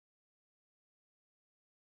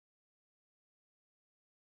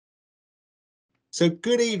So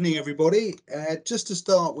good evening, everybody. Just to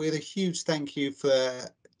start with, a huge thank you for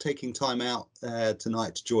taking time out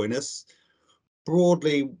tonight to join us.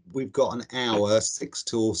 Broadly, we've got an hour, 6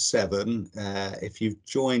 till 7. If you've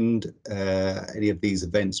joined any of these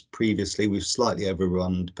events previously, we've slightly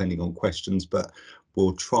overrun depending on questions, but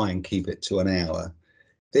we'll try and keep it to an hour.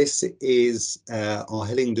 This is our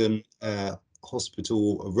Hillingdon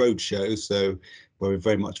Hospital Roadshow, so we're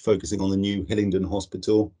very much focusing on the new Hillingdon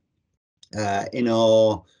Hospital. In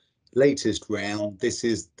our latest round, this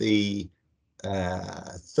is the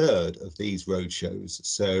third of these roadshows.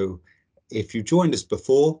 So if you joined us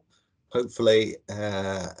before, hopefully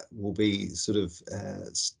we'll be sort of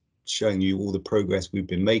showing you all the progress we've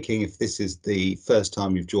been making. If this is the first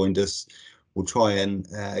time you've joined us, we'll try and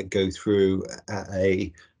go through at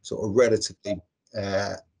a sort of relatively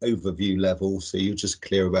overview level, so you're just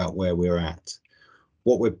clear about where we're at.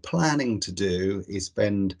 What we're planning to do is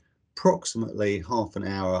spend approximately half an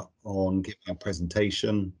hour on giving a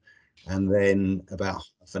presentation, and then about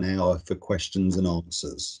half an hour for questions and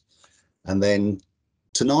answers. And then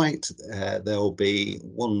tonight there'll be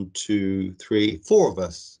 1, 2, 3, 4 of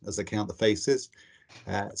us as I count the faces.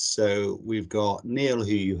 So we've got Neil,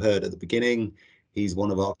 who you heard at the beginning. He's one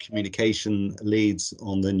of our communication leads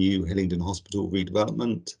on the new Hillingdon Hospital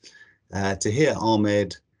redevelopment. Tahir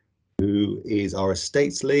Ahmed, who is our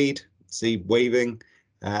estates lead, see waving.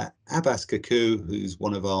 Abbas Kaku, who's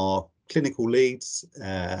one of our clinical leads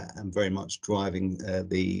and very much driving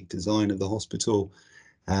the design of the hospital.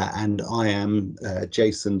 And I am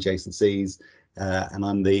Jason Sees, and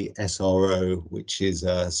I'm the SRO, which is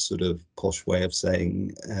a sort of posh way of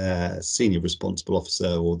saying senior responsible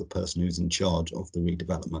officer, or the person who's in charge of the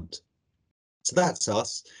redevelopment. So that's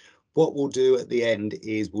us. What we'll do at the end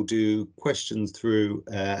is we'll do questions through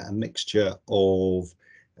a mixture of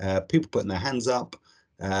people putting their hands up,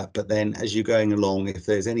 but then as you're going along, if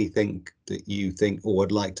there's anything that you think, oh,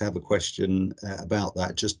 I'd like to have a question about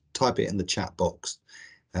that, just type it in the chat box,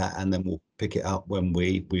 and then we'll pick it up when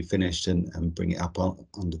we finished and bring it up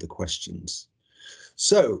under the questions.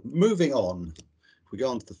 So moving on, if we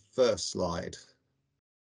go on to the first slide.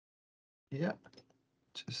 Yeah,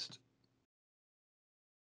 just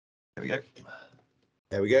there we go.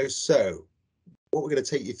 There we go. So what we're going to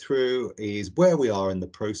take you through is where we are in the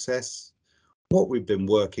process, what we've been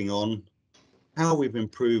working on, how we've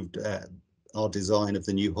improved our design of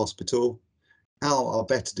the new hospital, how our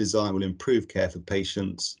better design will improve care for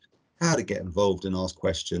patients, how to get involved and ask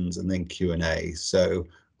questions, and then Q&A. So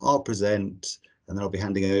I'll present, and then I'll be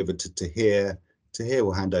handing over to Tahir. Tahir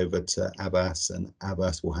will hand over to Abbas, and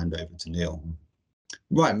Abbas will hand over to Neil.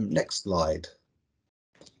 Right, next slide.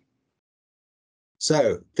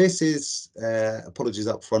 So this is, apologies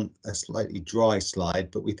up front, a slightly dry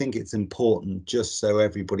slide, but we think it's important just so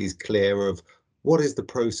everybody's clear of what is the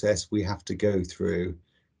process we have to go through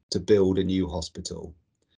to build a new hospital.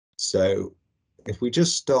 So if we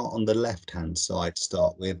just start on the left-hand side to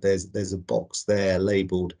start with, there's a box there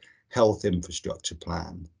labelled Health Infrastructure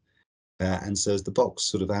Plan. And so as the box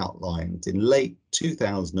sort of outlined, in late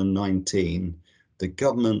 2019, the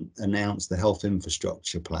government announced the Health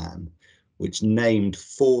Infrastructure Plan, which named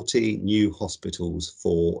 40 new hospitals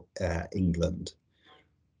for England.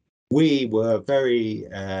 We were very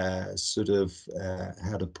how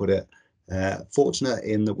to put it, fortunate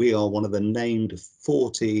in that we are one of the named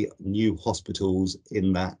 40 new hospitals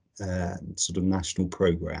in that sort of national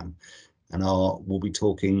programme. And we'll be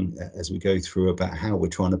talking as we go through about how we're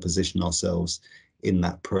trying to position ourselves in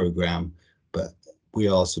that programme. But we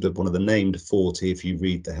are sort of one of the named 40 if you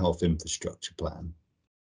read the Health Infrastructure Plan.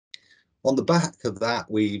 On the back of that,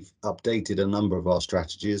 we've updated a number of our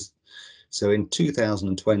strategies. So in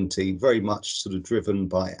 2020, very much sort of driven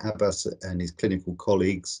by Abbas and his clinical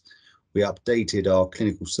colleagues, we updated our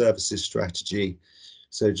clinical services strategy.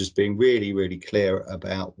 So just being really, really clear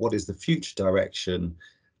about what is the future direction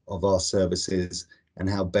of our services and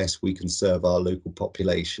how best we can serve our local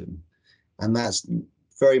population. And that's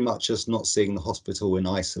very much us not seeing the hospital in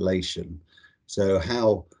isolation. So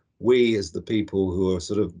how we, as the people who are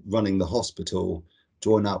sort of running the hospital,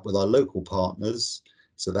 join up with our local partners.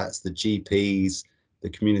 So that's the GPs,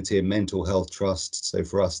 the Community and Mental Health Trust. So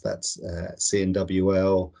for us, that's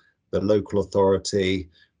CNWL, the local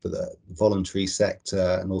authority, for the voluntary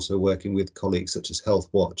sector, and also working with colleagues such as Health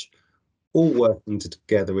Watch, all working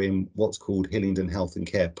together in what's called Hillingdon Health and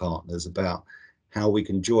Care Partners, about how we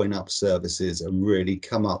can join up services and really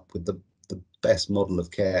come up with the best model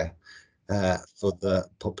of care for the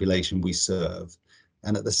population we serve.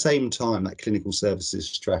 And at the same time, that clinical services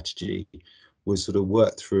strategy was sort of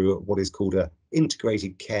worked through what is called an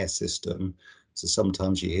integrated care system. So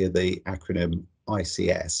sometimes you hear the acronym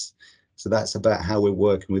ICS. So that's about how we're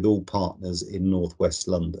working with all partners in Northwest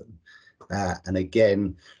London. And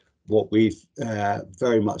again, what we've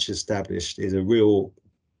very much established is a real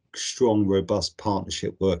strong, robust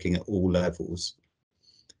partnership working at all levels.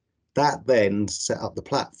 That then set up the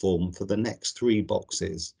platform for the next 3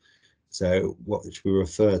 boxes. So what we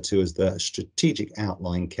refer to as the strategic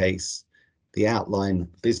outline case, the outline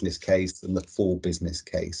business case, and the full business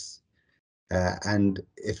case. And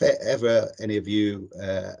if ever any of you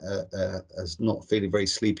is not feeling very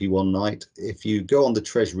sleepy one night, if you go on the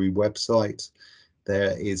Treasury website,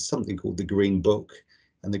 there is something called the Green Book,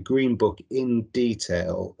 and the Green Book in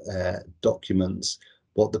detail documents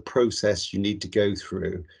what the process you need to go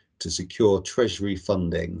through to secure Treasury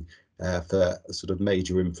funding for sort of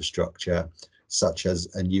major infrastructure, such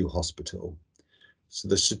as a new hospital. So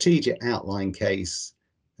the strategic outline case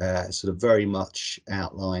sort of very much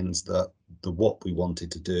outlines the what we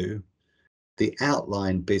wanted to do. The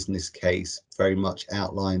outline business case very much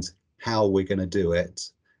outlines how we're going to do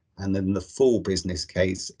it. And then the full business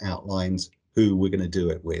case outlines who we're going to do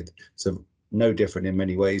it with. So no different in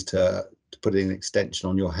many ways to put an extension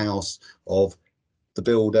on your house of the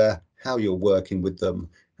builder, how you're working with them,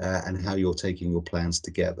 and how you're taking your plans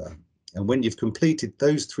together. And when you've completed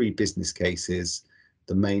those 3 business cases,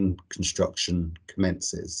 the main construction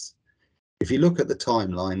commences. If you look at the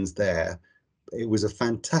timelines there, it was a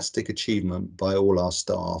fantastic achievement by all our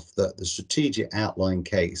staff that the strategic outline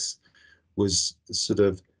case was sort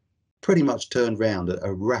of pretty much turned around at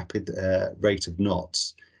a rapid rate of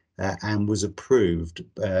knots and was approved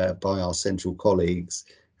by our central colleagues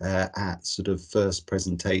at sort of first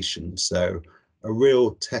presentation. So a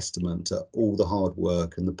real testament to all the hard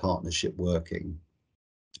work and the partnership working.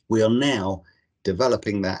 We are now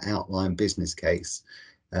developing that outline business case,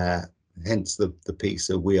 hence the piece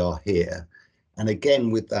of We Are Here. And again,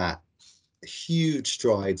 with that, huge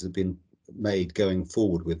strides have been made going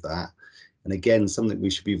forward with that. And again, something we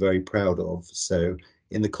should be very proud of. So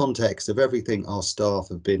in the context of everything our staff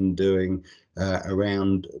have been doing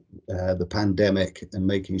around the pandemic and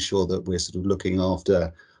making sure that we're sort of looking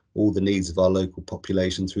after all the needs of our local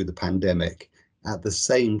population through the pandemic, at the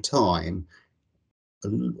same time,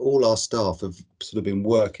 all our staff have sort of been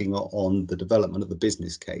working on the development of the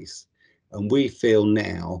business case. And we feel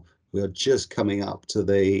now we are just coming up to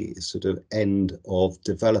the sort of end of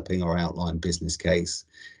developing our outline business case.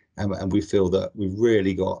 And we feel that we've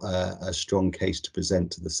really got a strong case to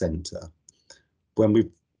present to the centre. When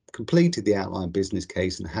we've completed the outline business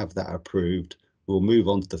case and have that approved, we'll move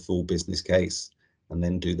on to the full business case and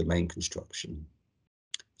then do the main construction.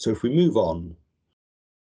 So if we move on.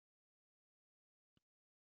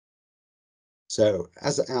 So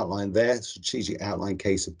as outlined there, strategic outline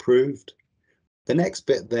case approved. The next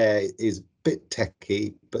bit there is a bit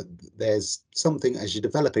techy, but there's something as you're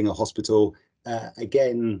developing a hospital,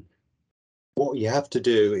 again, what you have to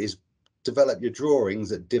do is develop your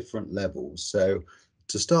drawings at different levels. So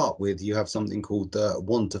to start with, you have something called the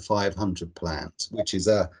 1 to 500 plans, which is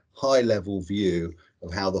a high level view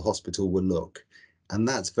of how the hospital will look. And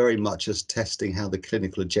that's very much just testing how the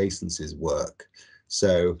clinical adjacencies work.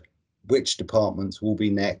 So which departments will be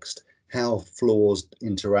next, how floors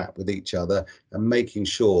interact with each other, and making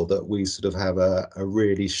sure that we sort of have a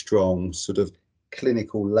really strong sort of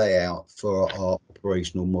clinical layout for our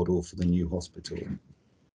operational model for the new hospital.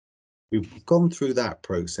 We've gone through that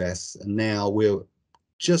process and now we're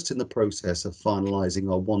just in the process of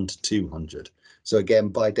finalising our 1 to 200. So again,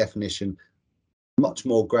 by definition, much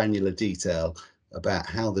more granular detail about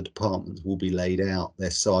how the departments will be laid out,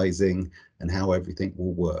 their sizing, and how everything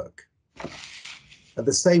will work. At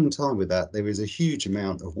the same time with that, there is a huge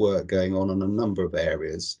amount of work going on in a number of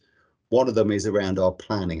areas. One of them is around our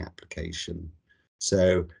planning application.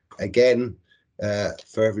 So again,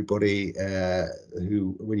 for everybody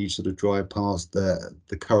who, when you sort of drive past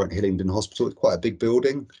the current Hillingdon Hospital, it's quite a big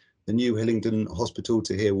building. The new Hillingdon Hospital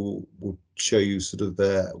to here will show you sort of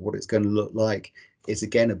what it's going to look like. It's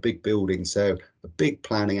again a big building, so a big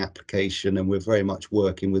planning application, and we're very much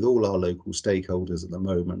working with all our local stakeholders at the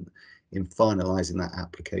moment in finalising that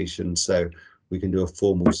application so we can do a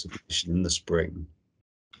formal submission in the spring.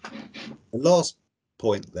 The last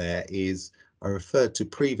point there is I referred to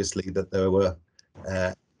previously that there were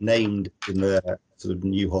named in the sort of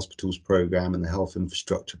new hospitals programme and the health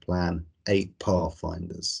infrastructure plan 8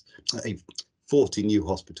 pathfinders, 40 new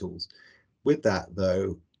hospitals. With that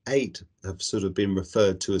though, 8 have sort of been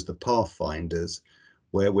referred to as the pathfinders,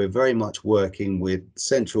 where we're very much working with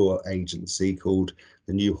central agency called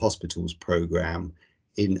the New Hospitals Programme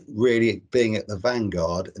in really being at the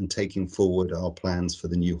vanguard and taking forward our plans for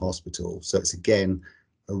the new hospital. So it's again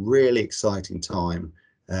a really exciting time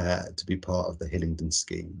to be part of the Hillingdon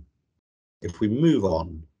scheme. If we move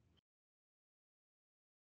on,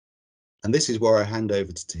 and this is where I hand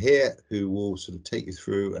over to Tahir, who will sort of take you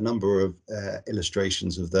through a number of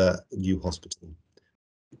illustrations of the new hospital.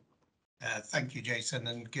 Thank you, Jason,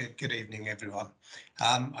 and good evening, everyone.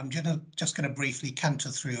 I'm just going to briefly canter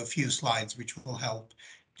through a few slides, which will help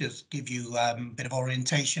just give you a bit of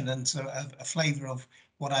orientation and so a flavour of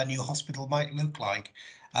what our new hospital might look like.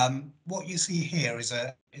 What you see here is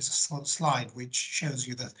a slide which shows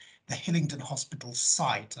you the Hillingdon Hospital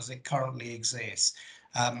site as it currently exists.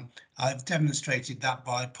 I've demonstrated that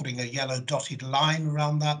by putting a yellow dotted line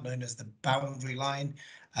around that, known as the boundary line.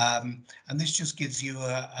 And this just gives you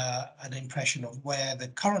an impression of where the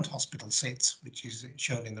current hospital sits, which is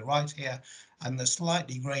shown in the right here, and the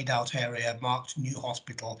slightly greyed out area marked new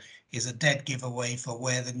hospital is a dead giveaway for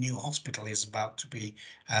where the new hospital is about to be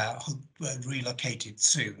relocated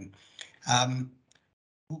soon.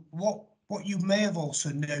 What you may have also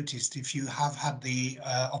noticed if you have had the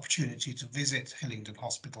opportunity to visit Hillingdon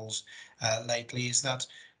hospitals lately is that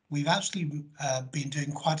we've actually been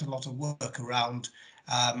doing quite a lot of work around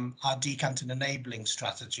our decanting enabling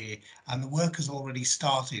strategy, and the work has already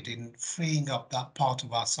started in freeing up that part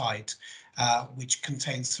of our site which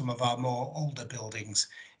contains some of our more older buildings.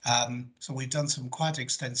 So we've done some quite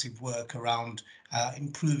extensive work around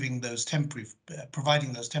improving those temporary,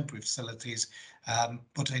 providing those temporary facilities,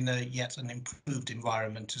 but in yet an improved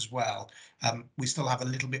environment as well. We still have a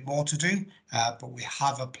little bit more to do, but we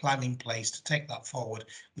have a plan in place to take that forward,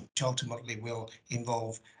 which ultimately will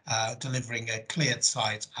involve delivering a cleared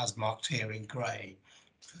site as marked here in grey.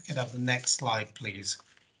 If we could have the next slide, please.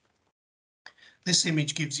 This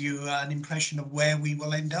image gives you an impression of where we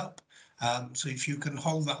will end up. So if you can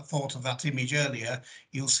hold that thought of that image earlier,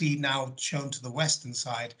 you'll see now shown to the western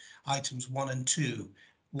side, items 1 and 2.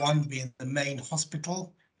 1 being the main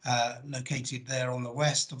hospital, located there on the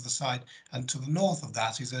west of the side, and to the north of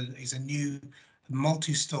that is a new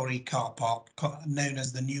multi-storey car park known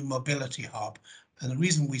as the new mobility hub. And the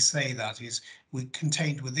reason we say that is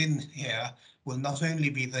contained within here will not only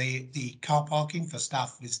be the car parking for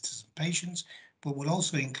staff, visitors and patients, but will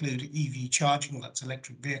also include EV charging, that's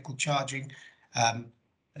electric vehicle charging, a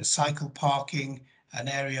cycle parking, an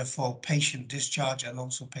area for patient discharge and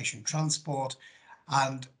also patient transport.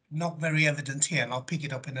 And not very evident here, and I'll pick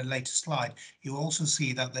it up in a later slide, you also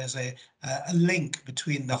see that there's a link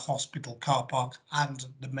between the hospital car park and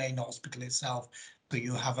the main hospital itself, so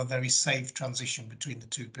you have a very safe transition between the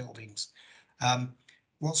two buildings.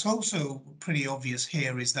 What's also pretty obvious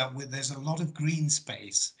here is that there's a lot of green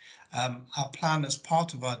space. Our plan as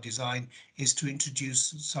part of our design is to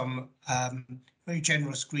introduce some very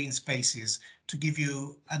generous green spaces to give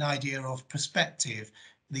you an idea of perspective.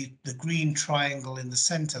 The green triangle in the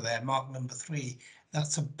centre there, marked number 3,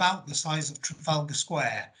 that's about the size of Trafalgar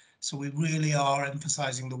Square. So we really are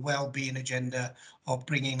emphasising the well-being agenda of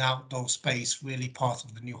bringing outdoor space really part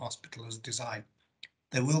of the new hospital as design.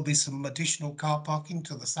 There will be some additional car parking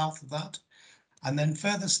to the south of that. And then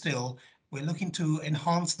further still, we're looking to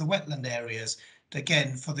enhance the wetland areas,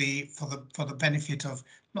 again, for the benefit of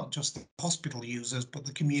not just the hospital users, but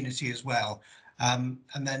the community as well. And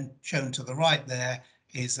then shown to the right there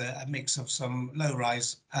is a mix of some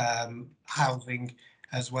low-rise housing,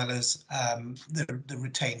 as well as the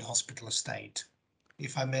retained hospital estate.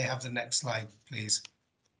 If I may have the next slide, please.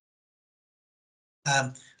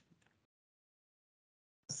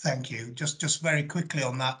 Thank you. Just very quickly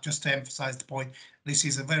on that, just to emphasize the point, this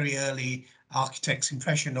is a very early architect's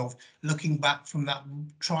impression of looking back from that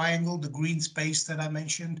triangle, the green space that I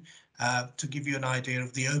mentioned, to give you an idea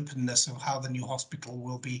of the openness of how the new hospital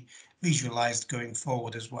will be visualized going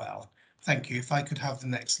forward as well. Thank you. If I could have the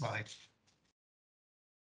next slide.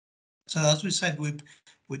 So as we said,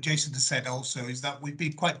 what Jason has said also is that we've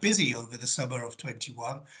been quite busy over the summer of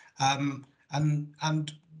 21,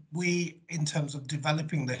 and we, in terms of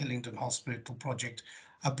developing the Hillingdon Hospital project,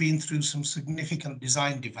 have been through some significant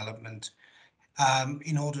design development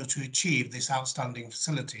in order to achieve this outstanding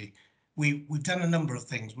facility. We've done a number of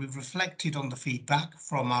things. We've reflected on the feedback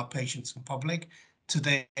from our patients and public.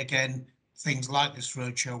 Today, again, things like this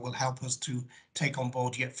roadshow will help us to take on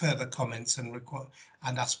board yet further comments and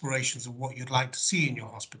aspirations of what you'd like to see in your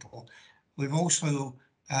hospital. We've also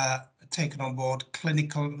taken on board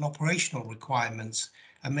clinical and operational requirements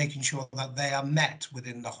and making sure that they are met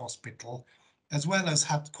within the hospital, as well as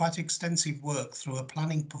had quite extensive work through a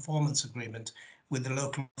planning performance agreement with the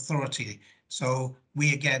local authority. So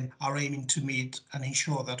we again are aiming to meet and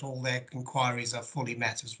ensure that all their inquiries are fully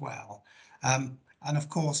met as well. And of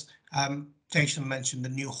course, Jason mentioned the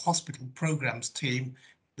new hospital programs team.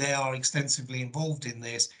 They are extensively involved in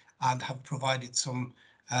this and have provided some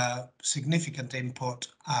significant input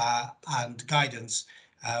and guidance.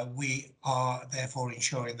 We are therefore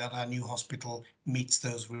ensuring that our new hospital meets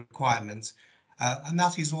those requirements. And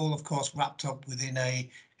that is all, of course, wrapped up within a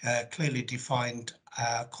clearly defined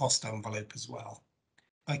cost envelope as well.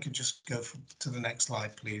 If I could just go to the next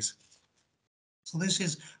slide, please. So this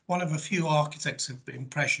is one of a few architects'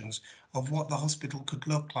 impressions of what the hospital could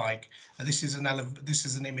look like. This is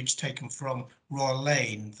an image taken from Royal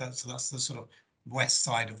Lane. That's the sort of west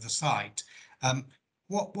side of the site.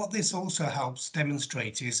 What this also helps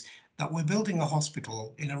demonstrate is that we're building a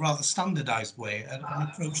hospital in a rather standardized way, an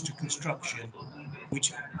approach to construction,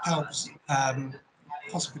 which helps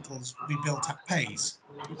hospitals be built at pace.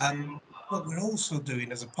 What we're also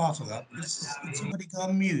doing as a part of that is, could somebody go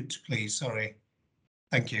on mute, please? Sorry.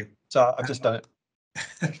 Thank you. So I've just done it.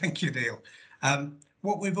 Thank you, Neil.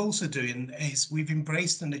 What we've also doing is we've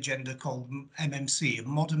embraced an agenda called MMC,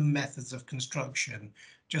 Modern Methods of Construction.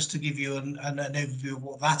 Just to give you an overview of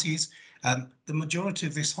what that is, the majority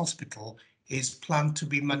of this hospital is planned to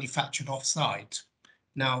be manufactured off-site.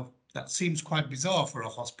 Now, that seems quite bizarre for a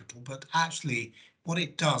hospital, but actually what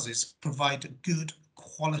it does is provide a good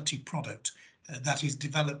quality product that is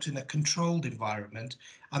developed in a controlled environment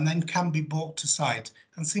and then can be brought to site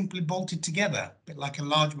and simply bolted together, a bit like a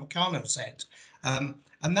large Meccano set.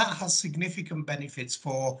 And that has significant benefits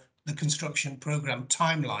for the construction program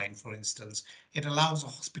timeline, for instance. It allows a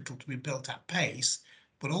hospital to be built at pace,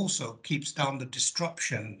 but also keeps down the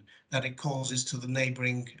disruption that it causes to the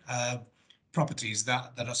neighbouring properties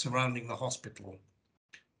that are surrounding the hospital.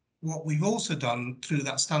 What we've also done through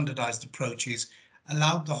that standardised approach is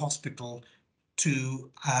allowed the hospital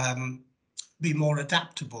to be more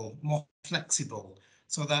adaptable, more flexible,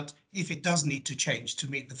 so that if it does need to change to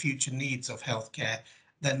meet the future needs of healthcare,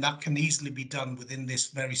 then that can easily be done within this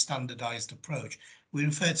very standardised approach. We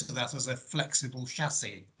refer to that as a flexible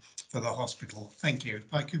chassis for the hospital. Thank you.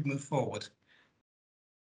 If I could move forward.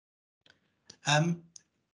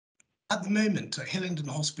 At the moment, Hillingdon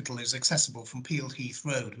Hospital is accessible from Peel Heath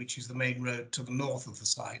Road, which is the main road to the north of the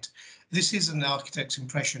site. This is an architect's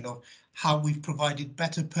impression of how we've provided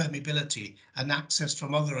better permeability and access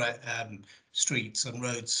from other streets and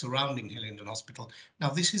roads surrounding Hillingdon Hospital. Now,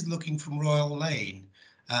 this is looking from Royal Lane.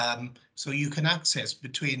 So you can access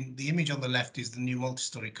between, the image on the left is the new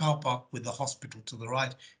multi-storey car park with the hospital to the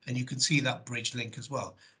right, and you can see that bridge link as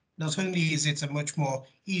well. Not only is it a much more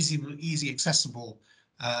easy accessible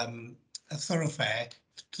a thoroughfare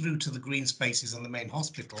through to the green spaces on the main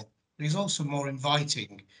hospital, but is also more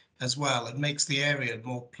inviting as well and makes the area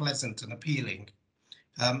more pleasant and appealing.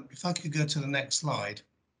 If I could go to the next slide.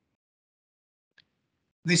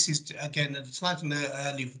 This is again a slightly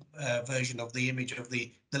early version of the image of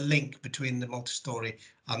the link between the multi-storey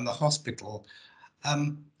and the hospital.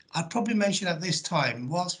 I'd probably mention at this time,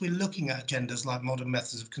 whilst we're looking at agendas like modern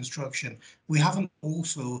methods of construction, we haven't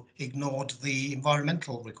also ignored the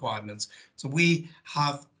environmental requirements. So we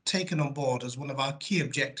have taken on board as one of our key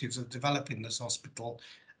objectives of developing this hospital,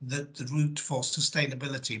 the route for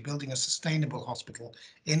sustainability, building a sustainable hospital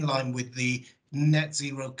in line with the net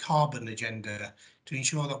zero carbon agenda, to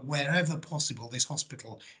ensure that wherever possible, this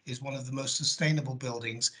hospital is one of the most sustainable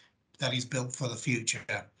buildings that is built for the future.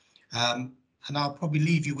 And I'll probably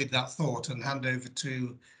leave you with that thought and hand over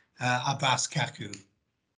to Abbas Kaku.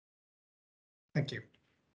 Thank you.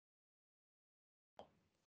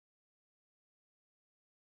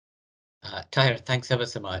 Tahir, thanks ever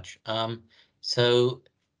so much. I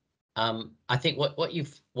think what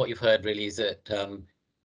you've heard really is that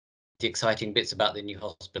the exciting bits about the new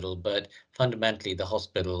hospital, but fundamentally the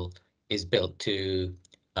hospital is built to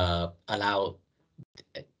allow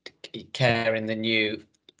care in the new,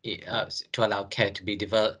 to allow care to be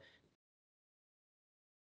developed.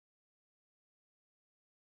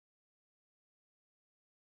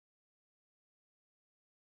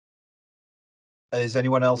 Is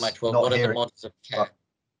anyone else Well, not what hearing? are the models of care?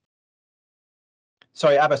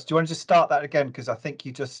 Sorry, Abbas, do you want to just start that again? Because I think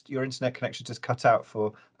your internet connection just cut out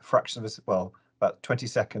for a fraction of about 20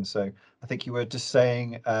 seconds. So I think you were just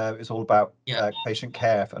saying it's all about patient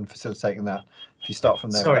care and facilitating that. If you start from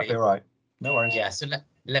there, would that be all right? No worries. Yeah, so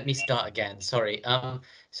let me start again. Sorry. I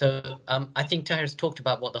think Tahir's talked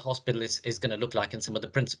about what the hospital is going to look like and some of the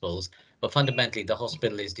principles, but fundamentally the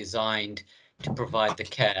hospital is designed to provide the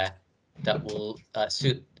care that will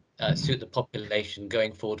suit the population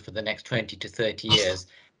going forward for the next 20 to 30 years.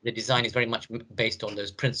 The design is very much based on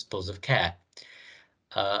those principles of care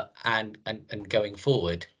and going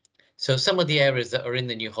forward. So some of the areas that are in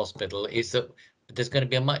the new hospital is that there's going to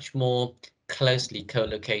be a much more closely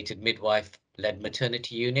co-located midwife led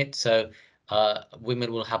maternity unit. So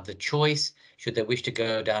women will have the choice. Should they wish to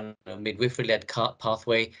go down a midwifery-led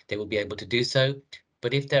pathway, they will be able to do so.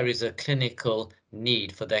 But if there is a clinical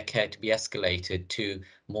need for their care to be escalated to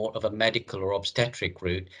more of a medical or obstetric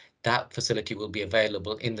route, that facility will be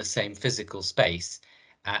available in the same physical space,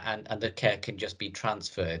 and the care can just be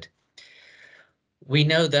transferred. We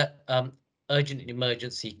know that urgent and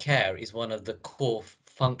emergency care is one of the core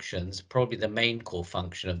functions, probably the main core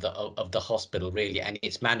function of the hospital, really, and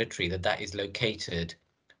it's mandatory that that is located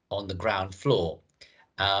on the ground floor.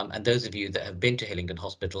 And those of you that have been to Hillingdon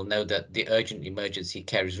Hospital know that the urgent emergency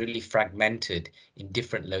care is really fragmented in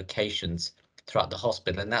different locations throughout the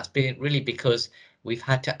hospital. And that's been really because we've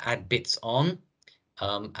had to add bits on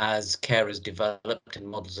as care has developed and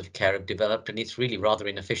models of care have developed, and it's really rather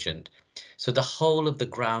inefficient. So the whole of the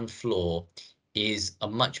ground floor is a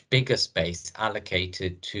much bigger space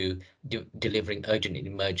allocated to delivering urgent and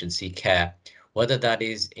emergency care, whether that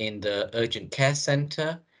is in the urgent care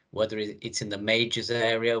centre, whether it's in the majors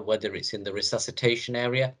area, whether it's in the resuscitation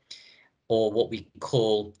area, or what we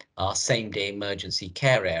call our same-day emergency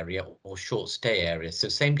care area or short stay area. So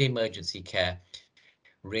same-day emergency care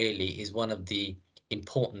really is one of the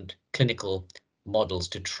important clinical models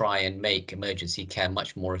to try and make emergency care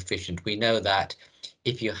much more efficient. We know that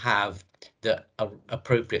if you have the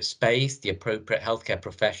appropriate space, the appropriate healthcare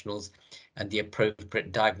professionals, and the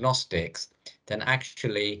appropriate diagnostics, then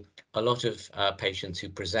actually a lot of patients who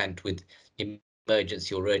present with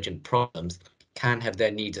emergency or urgent problems can have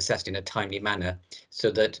their needs assessed in a timely manner, so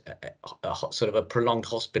that sort of a prolonged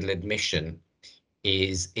hospital admission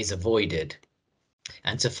is avoided.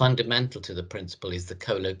 And so fundamental to the principle is the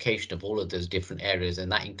co-location of all of those different areas, and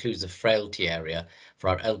that includes the frailty area for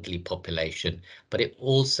our elderly population. But it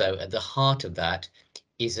also, at the heart of that,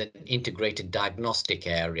 is an integrated diagnostic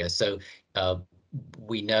area. So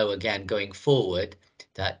we know, again, going forward,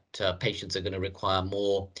 that patients are going to require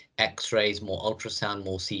more X-rays, more ultrasound,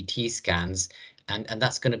 more CT scans, and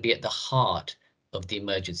that's going to be at the heart of the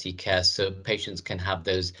emergency care, so patients can have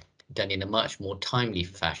those done in a much more timely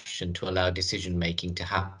fashion to allow decision making to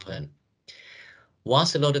happen.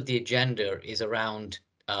 Whilst a lot of the agenda is around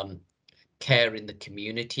care in the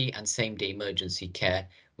community and same-day emergency care,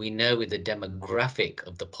 we know with the demographic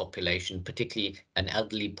of the population, particularly an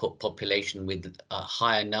elderly population with a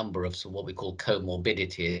higher number of what we call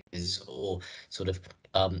comorbidities, or sort of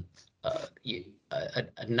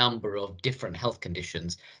a number of different health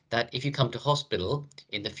conditions, that if you come to hospital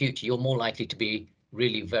in the future, you're more likely to be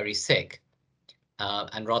really very sick,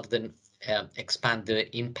 and rather than expand the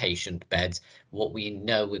inpatient beds, what we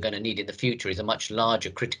know we're going to need in the future is a much larger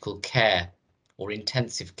critical care or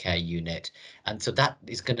intensive care unit, and so that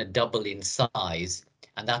is going to double in size,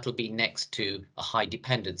 and that will be next to a high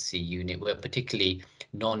dependency unit where particularly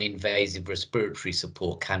non-invasive respiratory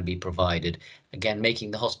support can be provided, again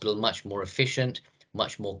making the hospital much more efficient,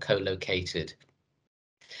 much more co-located.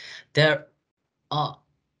 There are,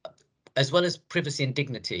 as well as privacy and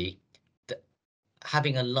dignity,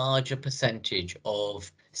 having a larger percentage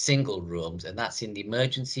of single rooms, and that's in the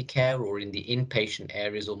emergency care or in the inpatient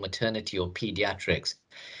areas or maternity or pediatrics,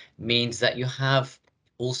 means that you have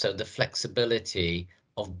also the flexibility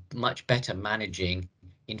of much better managing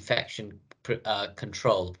infection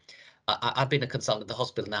control. I've been a consultant at the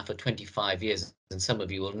hospital now for 25 years, and some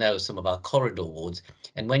of you will know some of our corridor wards.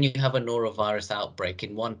 And when you have a norovirus outbreak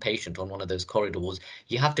in one patient on one of those corridor wards,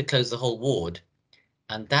 you have to close the whole ward.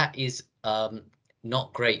 And that is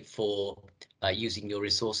not great for using your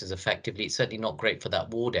resources effectively. It's certainly not great for that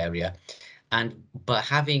ward area. But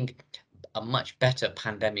having a much better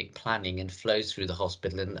pandemic planning and flows through the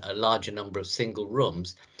hospital and a larger number of single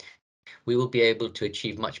rooms, we will be able to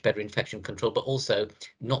achieve much better infection control, but also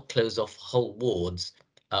not close off whole wards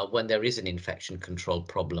when there is an infection control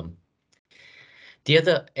problem. The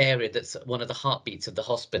other area that's one of the heartbeats of the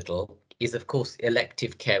hospital is, of course,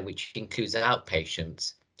 elective care, which includes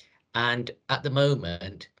outpatients. And at the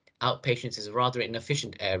moment, outpatients is a rather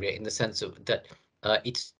inefficient area in the sense of that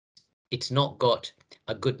it's not got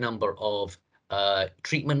a good number of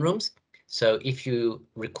treatment rooms. So if you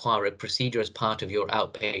require a procedure as part of your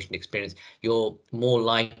outpatient experience, you're more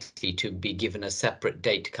likely to be given a separate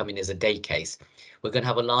date to come in as a day case. We're going to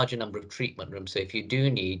have a larger number of treatment rooms. So if you do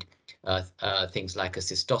need things like a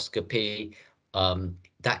cystoscopy,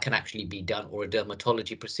 that can actually be done, or a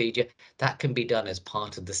dermatology procedure, that can be done as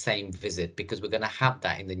part of the same visit, because we're going to have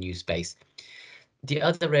that in the new space. The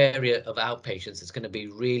other area of outpatients that's going to be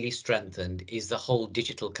really strengthened is the whole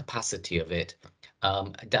digital capacity of it.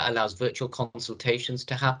 That allows virtual consultations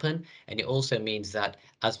to happen, and it also means that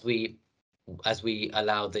as we as we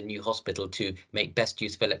allow the new hospital to make best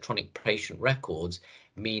use of electronic patient records,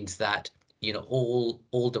 means that, you know,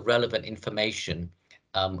 all the relevant information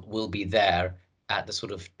will be there at the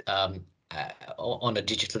sort of on a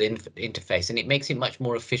digital interface, and it makes it much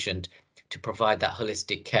more efficient to provide that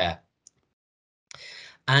holistic care.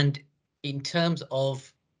 And in terms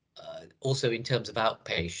of also in terms of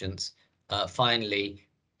outpatients, finally,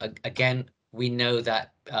 again, we know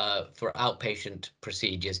that for outpatient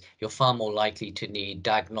procedures, you're far more likely to need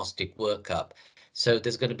diagnostic workup. So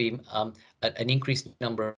there's going to be an increased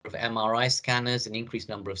number of MRI scanners, an increased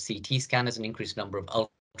number of CT scanners, an increased number of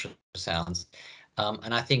ultrasounds.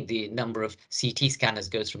 And I think the number of CT scanners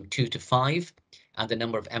goes from 2 to 5, and the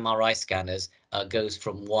number of MRI scanners goes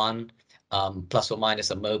from 1 plus or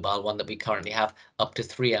minus a mobile one that we currently have, up to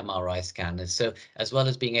 3 MRI scanners. So as well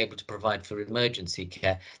as being able to provide for emergency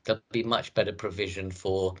care, there'll be much better provision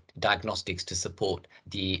for diagnostics to support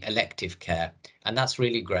the elective care. And that's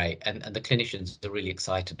really great. And the clinicians are really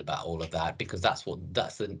excited about all of that, because that's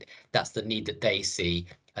the need that they see,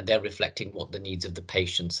 and they're reflecting what the needs of the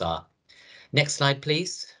patients are. Next slide,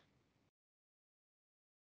 please.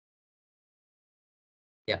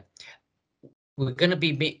 Yeah. We're going to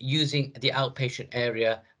be using the outpatient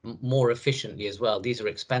area more efficiently as well. These are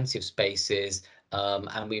expensive spaces,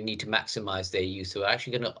 and we need to maximize their use. So we're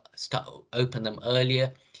actually going to open them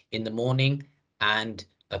earlier in the morning and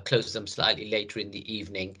close them slightly later in the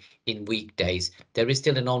evening in weekdays. There is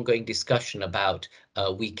still an ongoing discussion about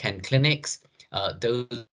weekend clinics.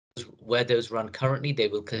 Where those run currently, they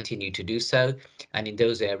will continue to do so. And in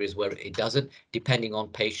those areas where it doesn't, depending on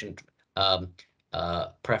patient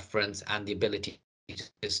preference and the ability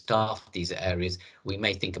to staff these areas, we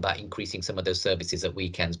may think about increasing some of those services at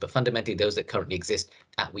weekends, but fundamentally those that currently exist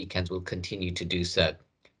at weekends will continue to do so.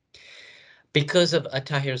 Because of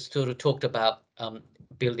Tahir sort of talked about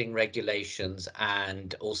building regulations,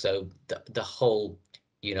 and also the whole,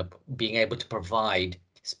 you know, being able to provide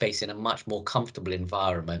space in a much more comfortable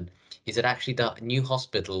environment, is that actually the new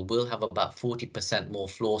hospital will have about 40% more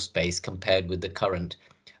floor space compared with the current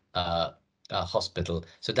hospital.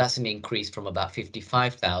 So that's an increase from about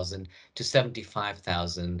 55,000 to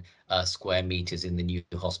 75,000 square meters in the new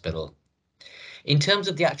hospital. In terms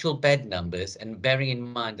of the actual bed numbers, and bearing in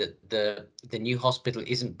mind that the new hospital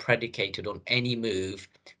isn't predicated on any move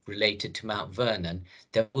related to Mount Vernon,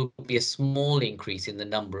 there will be a small increase in the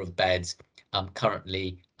number of beds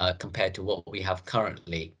currently compared to what we have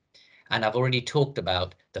currently. And I've already talked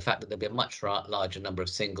about the fact that there'll be a much larger number of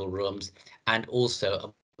single rooms, and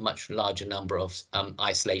also a much larger number of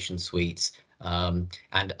isolation suites,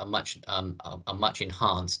 and a much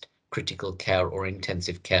enhanced critical care or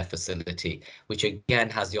intensive care facility, which again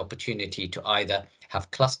has the opportunity to either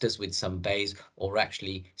have clusters with some bays, or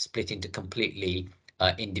actually split into completely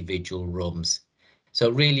individual rooms. So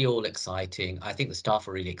really all exciting. I think the staff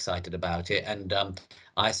are really excited about it, and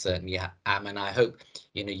I certainly am, and I hope,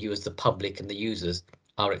 you know, you as the public and the users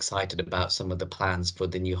are excited about some of the plans for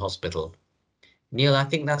the new hospital. Neil, I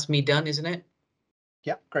think that's me done, isn't it?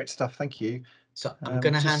 Yeah, great stuff. Thank you. So I'm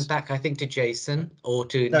going to hand back, I think, to Jason, or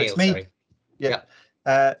to Neil. It's me. Sorry.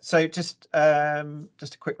 Yeah. So just a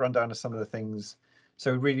quick rundown of some of the things.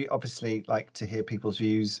 So we really obviously like to hear people's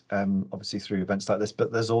views, obviously through events like this,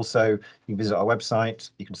 but there's also, you can visit our website,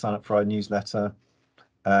 you can sign up for our newsletter.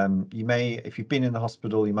 You may, if you've been in the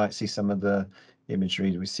hospital, you might see some of the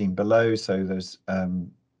imagery we've seen below. So there's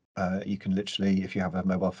you can literally, if you have a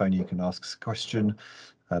mobile phone, you can ask a question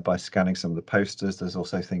by scanning some of the posters. There's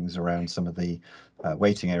also things around some of the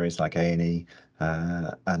waiting areas like A&E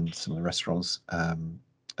and some of the restaurants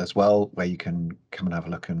as well, where you can come and have a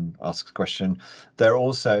look and ask a question. There are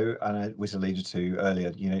also, and I was alluded to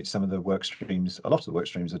earlier, you know, some of the work streams, a lot of the work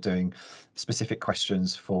streams are doing specific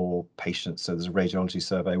questions for patients. So there's a radiology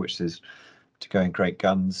survey, which is to go in great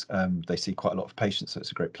guns. They see quite a lot of patients, so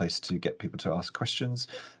it's a great place to get people to ask questions,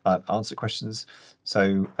 answer questions.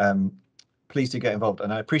 So please do get involved.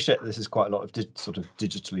 And I appreciate that this is quite a lot of sort of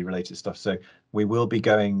digitally related stuff. So we will be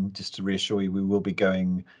going, just to reassure you, we will be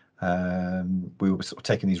going, we will be sort of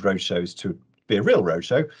taking these roadshows to be a real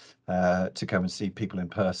roadshow, to come and see people in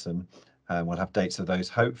person. We'll have dates of those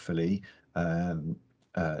hopefully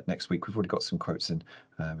next week. We've already got some quotes in.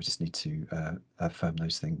 We just need to firm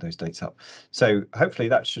those dates up. So hopefully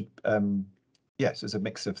that should, yes, it's a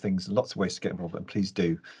mix of things, lots of ways to get involved, and please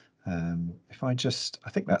do. If I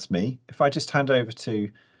think that's me. If I just hand over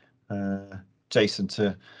to Jason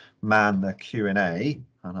to man the Q&A,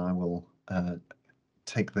 and I will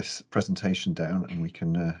take this presentation down and we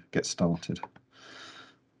can get started.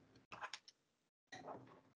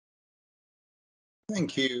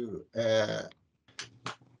 Thank you,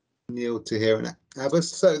 Neil, Tahir and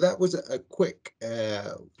Abbas. So that was a quick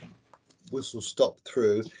whistle stop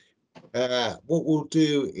through. What we'll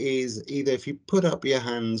do is either if you put up your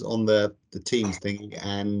hands on the Teams thing,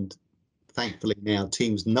 and thankfully now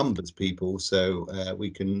Teams numbers people, so we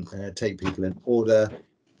can take people in order.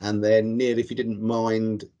 And then Neil, if you didn't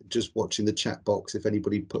mind just watching the chat box, if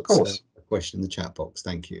anybody puts a question in the chat box,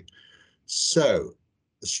 thank you. So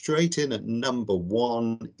straight in at number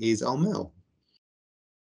 1 is Armel.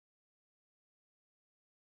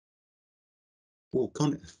 Oh,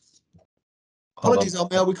 apologies,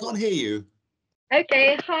 Armel, we can't hear you.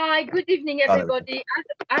 Okay, hi, good evening, everybody.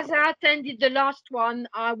 As I attended the last one,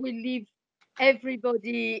 I will leave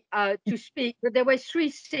everybody to speak, but there were 3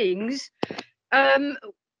 things.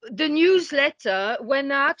 The newsletter,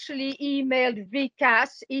 when I actually emailed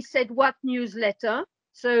Vikas, he said, what newsletter?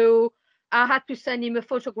 So I had to send him a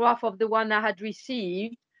photograph of the one I had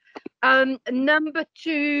received. Number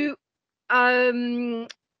 2,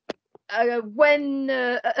 when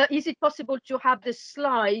is it possible to have the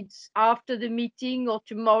slides after the meeting or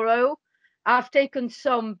tomorrow? I've taken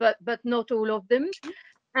some, but not all of them.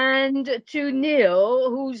 And to Neil,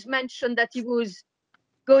 who's mentioned that he was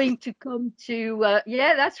going to come to,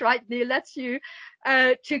 yeah, that's right, Neil, that's you,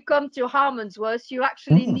 to come to Harmondsworth. You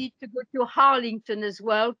actually need to go to Harlington as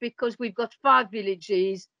well, because we've got 5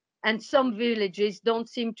 villages and some villages don't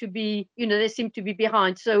seem to be, you know, they seem to be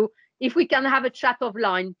behind. So if we can have a chat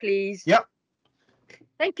offline, please. Yep.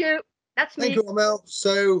 Thank you. That's me. Thank you, Armel.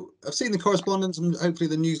 So I've seen the correspondence, and hopefully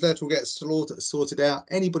the newsletter will get sorted out.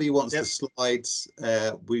 Anybody who wants the slides,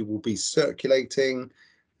 we will be circulating.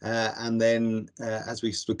 And then as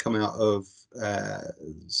we sort of come out of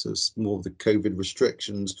sort of more of the COVID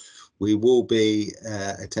restrictions, we will be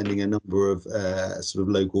attending a number of sort of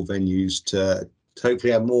local venues to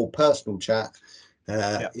hopefully have more personal chat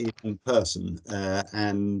in person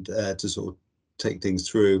and to sort of take things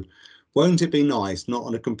through. Won't it be nice, not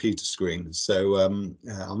on a computer screen? So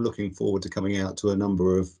I'm looking forward to coming out to a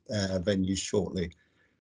number of venues shortly.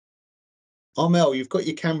 Armel, you've got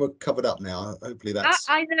your camera covered up now. Hopefully that's...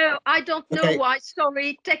 I know. I don't know why.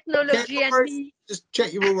 Sorry, technology and me. Just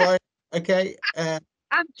check you're all right. Okay.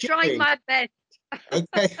 I'm trying my best.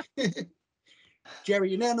 Okay. Jerry,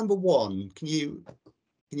 you're now number 1. Can you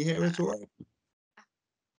hear us all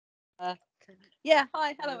right? Yeah.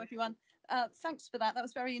 Hi. Hello, everyone. Thanks for that. That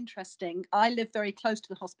was very interesting. I live very close to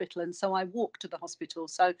the hospital, and so I walk to the hospital.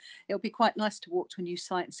 So it'll be quite nice to walk to a new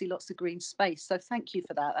site and see lots of green space. So thank you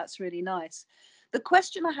for that. That's really nice. The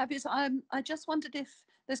question I have is, I just wondered if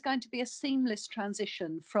there's going to be a seamless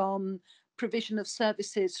transition from provision of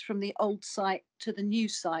services from the old site to the new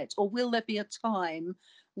site, or will there be a time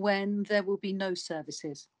when there will be no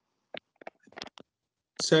services?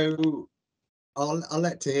 So I'll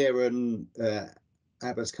let Tahir and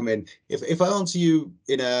Abbas come in. If I answer you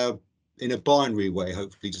in a binary way,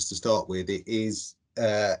 hopefully just to start with,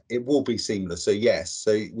 it will be seamless. So yes,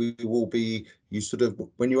 so we will be, you sort of,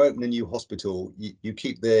 when you open a new hospital, you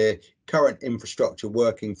keep the current infrastructure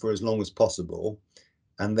working for as long as possible.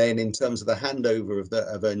 And then in terms of the handover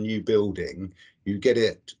of a new building, you get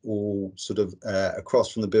it all sort of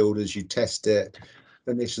across from the builders, you test it,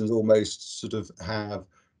 clinicians almost sort of have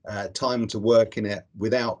time to work in it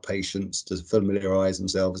without patients to familiarize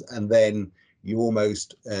themselves, and then you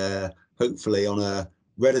almost hopefully on a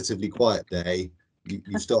relatively quiet day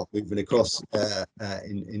you start moving across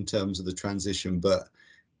in terms of the transition. But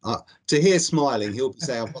Tahir smiling, he'll be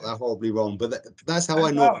saying I've got that horribly wrong, but that's how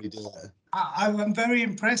I normally do it. I'm very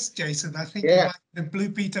impressed, Jason. I think you might have the Blue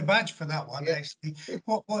Peter badge for that one. Actually,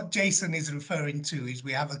 what Jason is referring to is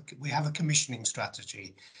we have a commissioning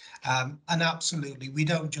strategy, and absolutely we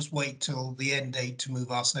don't just wait till the end date to move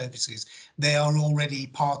our services. They are already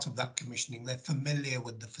part of that commissioning. They're familiar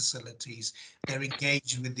with the facilities. They're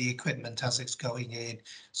engaged with the equipment as it's going in,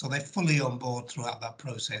 so they're fully on board throughout that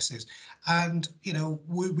processes. And you know,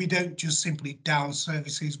 we don't just simply down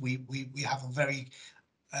services. We have a very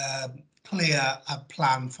clear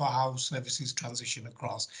plan for how services transition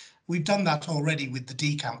across. We've done that already with the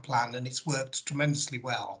decamp plan, and it's worked tremendously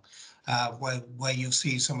well. Where you'll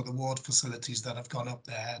see some of the ward facilities that have gone up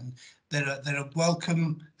there, and they're a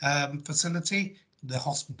welcome facility.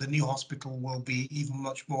 The new hospital will be even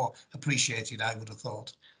much more appreciated, I would have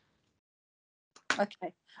thought.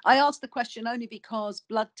 Okay, I asked the question only because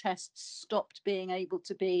blood tests stopped being able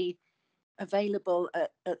to be available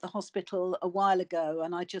at the hospital a while ago,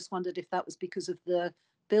 and I just wondered if that was because of the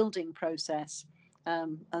building process,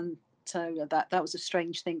 and so that was a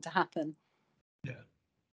strange thing to happen. Yeah,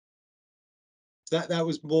 that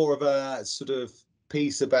was more of a sort of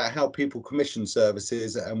piece about how people commission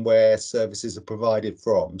services and where services are provided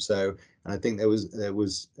from. So, and I think there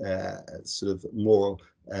was sort of more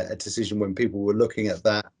a decision when people were looking at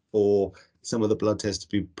that for some of the blood tests to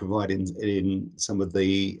be provided in some of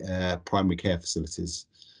the primary care facilities.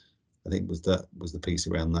 I think was the piece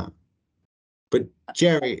around that. But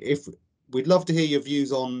Jerry, if we'd love to hear your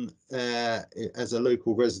views on as a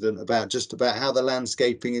local resident about how the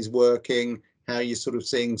landscaping is working, how you're sort of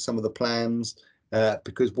seeing some of the plans,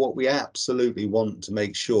 because what we absolutely want to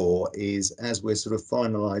make sure is, as we're sort of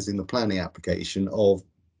finalising the planning application of,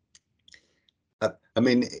 I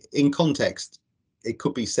mean, in context, it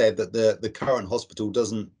could be said that the current hospital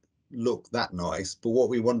doesn't look that nice, but what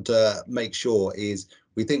we want to make sure is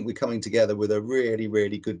we think we're coming together with a really,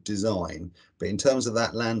 really good design. But in terms of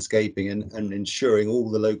that landscaping and ensuring all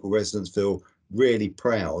the local residents feel really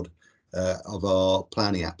proud of our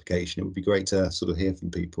planning application, it would be great to sort of hear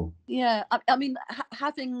from people. Yeah, I mean,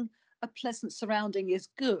 having a pleasant surrounding is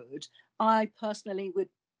good. I personally would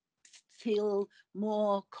feel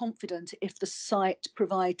more confident if the site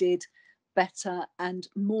provided better and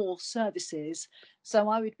more services. So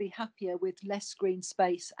I would be happier with less green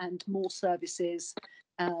space and more services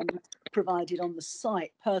provided on the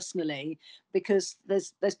site personally, because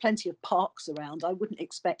there's plenty of parks around. I wouldn't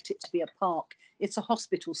expect it to be a park. It's a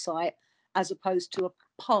hospital site as opposed to a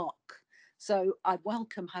park. So I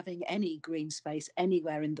welcome having any green space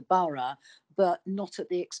anywhere in the borough, but not at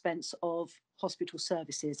the expense of hospital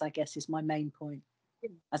services, I guess, is my main point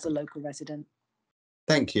as a local resident.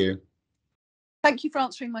 Thank you. Thank you for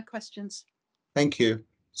answering my questions. Thank you.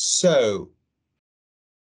 So,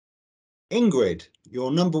 Ingrid, you're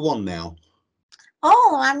number one now.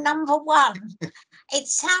 Oh, I'm number one. It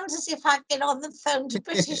sounds as if I've been on the phone to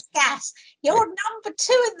British Gas. You're number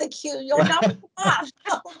two in the queue. You're number one.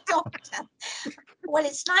 Oh, doctor. Well,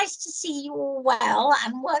 it's nice to see you all well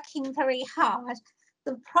and working very hard.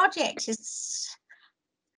 The project is...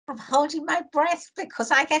 I'm holding my breath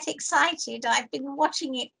because I get excited. I've been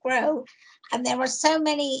watching it grow, and there are so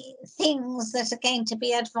many things that are going to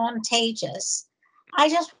be advantageous. I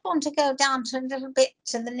just want to go down to a little bit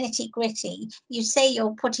to the nitty-gritty. You say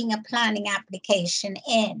you're putting a planning application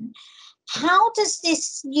in. How does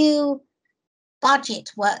this new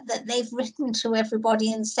budget work that they've written to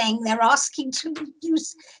everybody and saying they're asking to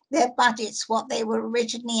reduce their budgets what they were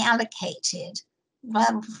originally allocated?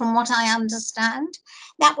 From what I understand,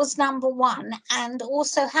 that was number one. And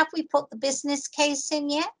also, have we put the business case in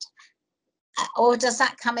yet? Or does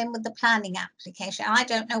that come in with the planning application? I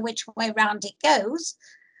don't know which way round it goes.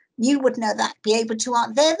 You would know that, be able to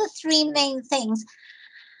answer. They're the three main things.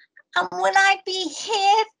 And will I be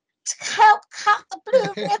here to help cut the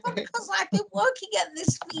blue ribbon? Because I've been working at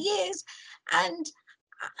this for years, and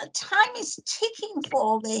time is ticking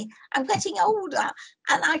for me. I'm getting older,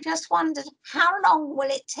 and I just wondered, how long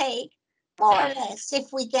will it take, more or less,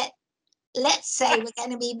 if we get, let's say we're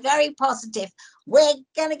going to be very positive, we're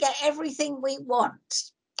going to get everything we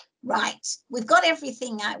want. Right, we've got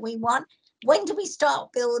everything that we want. When do we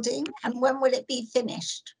start building, and when will it be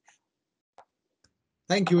finished?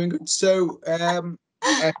 Thank you, Ingrid. So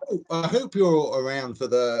I hope you're around for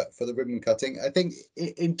the ribbon cutting. I think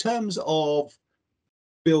in terms of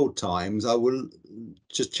build times, I will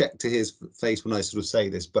just check to his face when I sort of say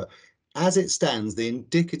this, but as it stands, the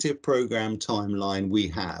indicative programme timeline we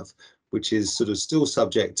have, which is sort of still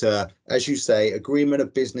subject to, as you say, agreement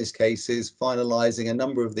of business cases, finalising a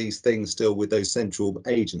number of these things still with those central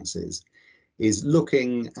agencies, is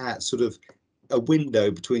looking at sort of a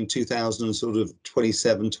window between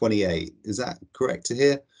 2027, 28. Is that correct to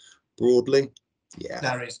hear broadly? Yeah,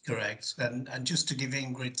 that is correct. And just to give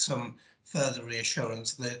Ingrid some further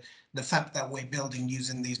reassurance, that the fact that we're building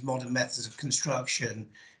using these modern methods of construction,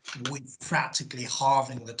 we're practically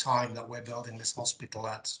halving the time that we're building this hospital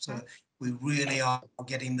at. So we really are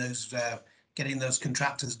getting those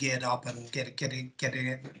contractors geared up and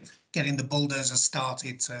getting the bulldozer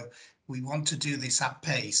started. So we want to do this at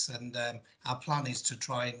pace, and our plan is to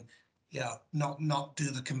try and not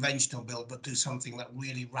do the conventional build, but do something that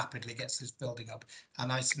really rapidly gets this building up.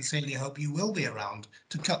 And I sincerely hope you will be around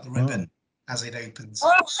to cut the ribbon as it opens.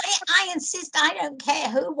 Oh, I insist. I don't care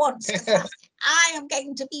who wants to cut. I am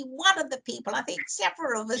going to be one of the people. I think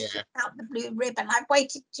several of us should cut the blue ribbon. I've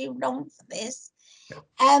waited too long for this.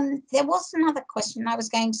 There was another question I was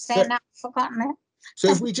going to say, and I've forgotten it. So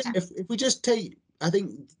if we just take, I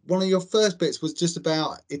think one of your first bits was just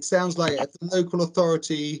about, it sounds like a local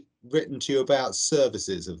authority written to you about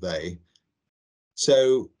services, have they?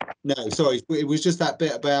 So no, sorry, it was just that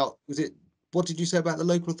bit about, was it, what did you say about the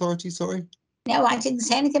local authority? Sorry. No, I didn't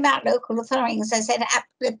say anything about local authorities. I said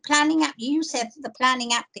the planning app. You said the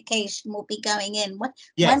planning application will be going in.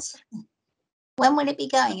 Yes. When will it be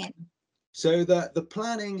going in? So the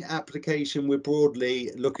planning application, we're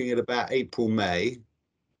broadly looking at about April, May.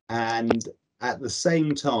 And at the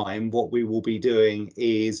same time, what we will be doing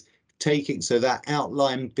is taking, so that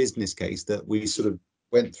outline business case that we sort of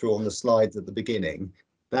went through on the slides at the beginning,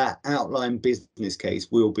 that outline business case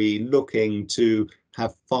we'll be looking to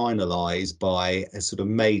have finalised by a sort of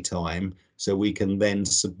May time, so we can then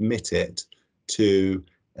submit it to,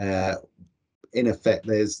 in effect,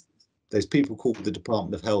 there's people called the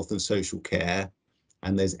Department of Health and Social Care,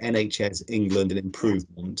 and there's NHS England and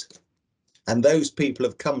Improvement. And those people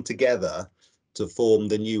have come together to form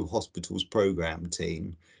the new hospitals programme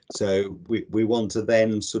team. So we want to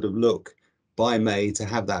then sort of look by May to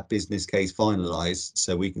have that business case finalised,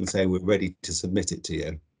 so we can say we're ready to submit it to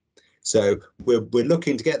you. So we're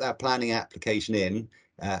looking to get that planning application in,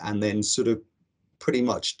 and then sort of pretty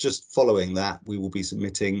much just following that, we will be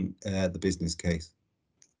submitting the business case.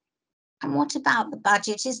 And what about the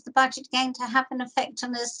budget? Is the budget going to have an effect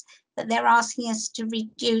on us that they're asking us to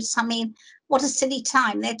reduce? I mean, what a silly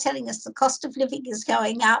time. They're telling us the cost of living is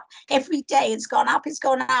going up. Every day it's gone up,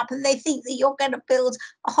 and they think that you're going to build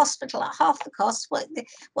a hospital at half the cost what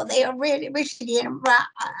they are really originally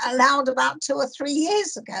allowed about 2 or 3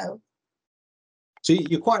 years ago. So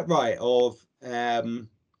you're quite right of there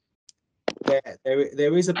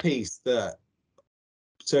is a piece that,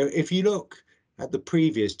 so if you look at the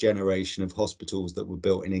previous generation of hospitals that were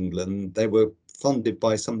built in England, they were funded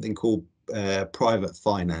by something called private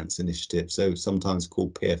finance initiative, so sometimes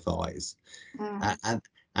called PFIs.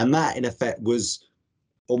 And that in effect was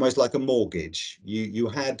almost like a mortgage. You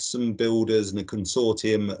had some builders and a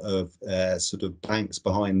consortium of sort of banks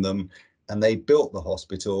behind them, and they built the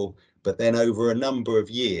hospital, but then over a number of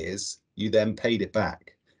years you then paid it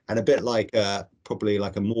back. And a bit like probably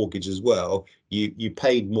like a mortgage as well, you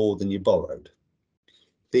paid more than you borrowed.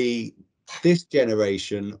 This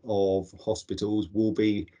generation of hospitals will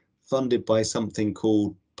be funded by something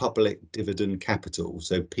called public dividend capital,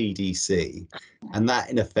 so PDC, and that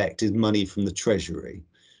in effect is money from the Treasury.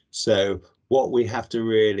 So what we have to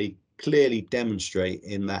really clearly demonstrate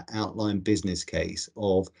in that outline business case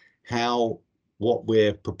of how what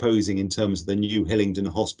we're proposing in terms of the new Hillingdon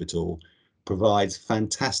Hospital provides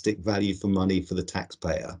fantastic value for money for the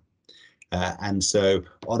taxpayer. And so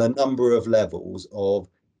on a number of levels of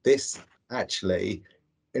this actually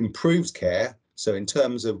improves care. So in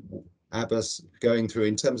terms of Abbas going through,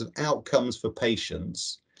 in terms of outcomes for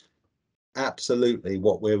patients, absolutely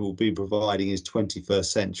what we will be providing is 21st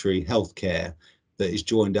century healthcare that is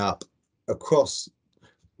joined up across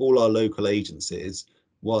all our local agencies,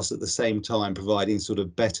 whilst at the same time providing sort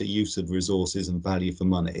of better use of resources and value for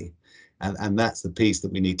money. And that's the piece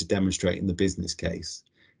that we need to demonstrate in the business case.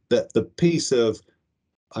 That the piece of,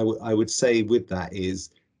 I would say with that is,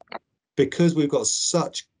 because we've got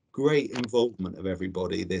such great involvement of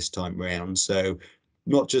everybody this time round, so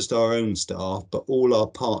not just our own staff, but all our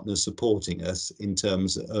partners supporting us in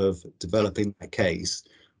terms of developing that case,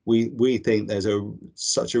 we think there's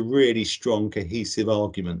such a really strong cohesive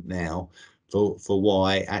argument now for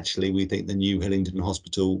why actually we think the new Hillingdon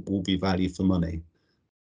Hospital will be value for money.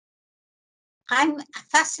 I'm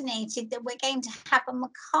fascinated that we're going to have a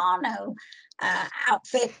Meccano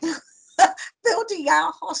outfit building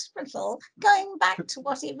our hospital, going back to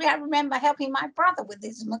I remember helping my brother with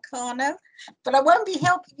his Meccano, but I won't be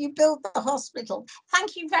helping you build the hospital.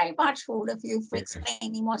 Thank you very much, all of you, for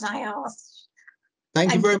explaining what I asked.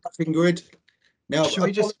 Thank you very much, Ingrid. Now, should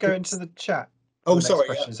we just go into the chat? Oh, sorry.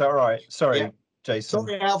 Is that all right? Sorry, yeah. Jason.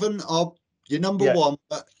 Sorry, Alvin. You're number one,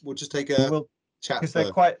 but we'll just take a chat because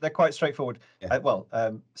first. they're quite straightforward. Yeah.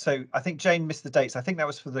 So I think Jane missed the dates. I think that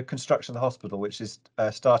was for the construction of the hospital, which is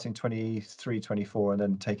starting 23-24 and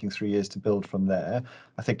then taking 3 years to build from there.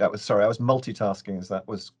 I think that was, sorry, I was multitasking as that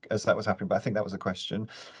was happening, but I think that was a question.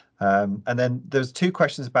 And then there's 2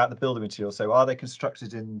 questions about the building material. So are they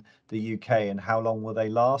constructed in the UK and how long will they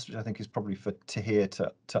last, which I think is probably for Tahir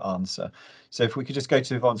to answer. So if we could just go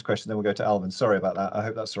to Yvonne's question, then we'll go to Alvin. Sorry about that. I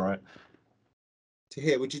hope that's all right.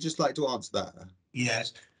 Tahir, would you just like to answer that?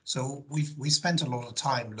 Yes. So we spent a lot of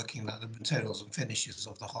time looking at the materials and finishes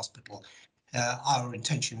of the hospital. Our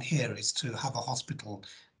intention here is to have a hospital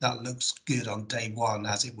that looks good on day 1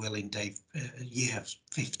 as it will in year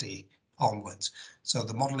 50 onwards. So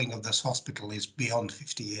the modelling of this hospital is beyond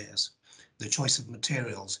 50 years. The choice of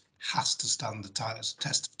materials has to stand the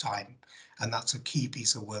test of time. And that's a key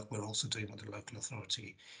piece of work we're also doing with the local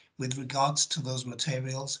authority. With regards to those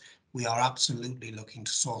materials, we are absolutely looking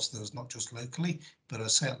to source those not just locally, but are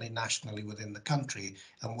certainly nationally within the country,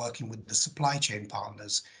 and working with the supply chain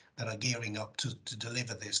partners that are gearing up to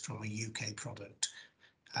deliver this from a UK product.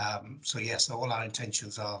 So yes, all our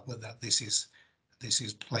intentions are that this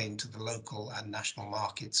is playing to the local and national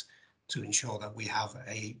markets to ensure that we have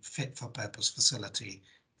a fit for purpose facility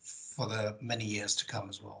for the many years to come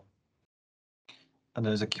as well. And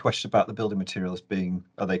there's a question about the building materials being,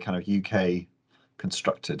 are they kind of UK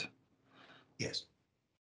constructed? Yes.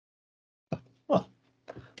 Well,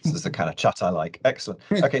 this is the kind of chat I like. Excellent.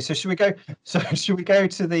 Okay, so should we go? So should we go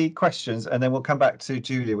to the questions, and then we'll come back to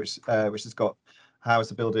Julia, which has got how is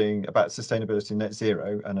the building about sustainability and net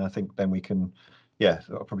zero, and I think then we can, yeah,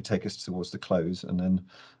 that'll probably take us towards the close, and then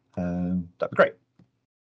that'd be great.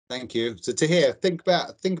 Thank you. So to hear, think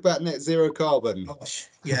about net zero carbon. Gosh,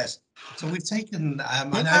 yes. So we've taken. I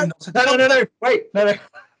know. No. Wait, no.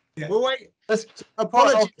 Yeah. Well, wait.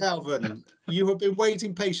 Apologies, Alvin. You have been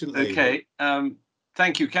waiting patiently. Okay.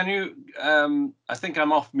 Thank you. Can you? I think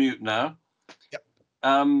I'm off mute now. Yep.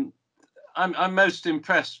 I'm most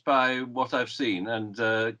impressed by what I've seen, and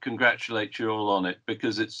congratulate you all on it,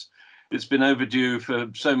 because it's been overdue for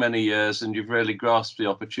so many years, and you've really grasped the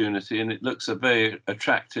opportunity, and it looks a very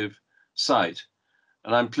attractive site.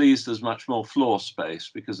 And I'm pleased there's much more floor space,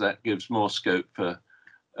 because that gives more scope for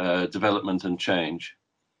development and change.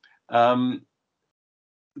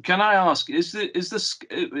 Can I ask,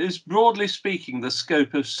 is broadly speaking the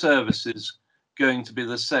scope of services going to be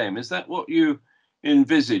the same? Is that what you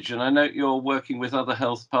envisage? And I know you're working with other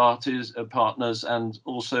health partners, and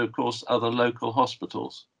also, of course, other local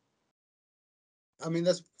hospitals. I mean,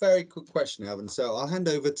 that's a very good question, Alvin. So I'll hand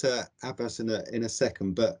over to Abbas in a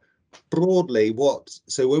second. But broadly,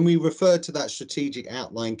 so when we refer to that strategic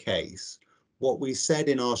outline case, what we said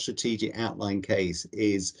in our strategic outline case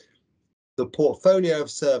is the portfolio of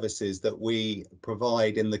services that we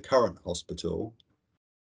provide in the current hospital,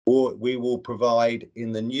 or we will provide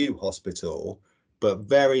in the new hospital, but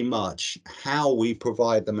very much how we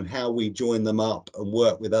provide them and how we join them up and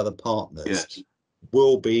work with other partners, yes,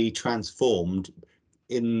 will be transformed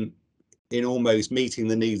in almost meeting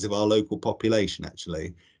the needs of our local population,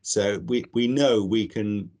 actually. So we know we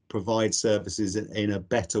can provide services in a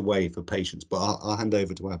better way for patients, but I'll hand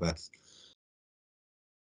over to Abbas.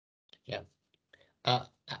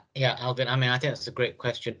 Yeah, Alvin, I mean, I think that's a great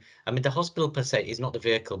question. I mean, the hospital per se is not the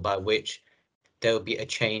vehicle by which there will be a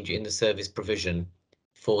change in the service provision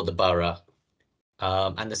for the borough.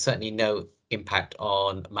 And there's certainly no impact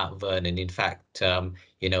on Mount Vernon. In fact,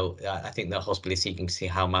 you know, I think the hospital is seeking to see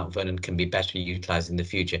how Mount Vernon can be better utilised in the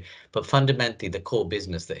future. But fundamentally, the core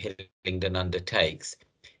business that Hillingdon undertakes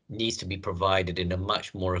needs to be provided in a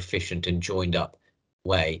much more efficient and joined up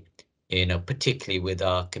way, you know, particularly with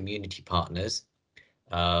our community partners,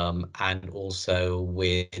 and also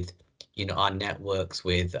with, you know, our networks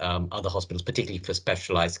with other hospitals, particularly for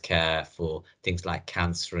specialised care for things like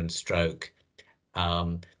cancer and stroke.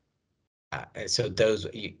 So those,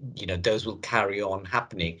 you know, those will carry on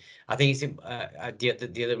happening. I think it's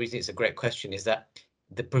the other reason it's a great question is that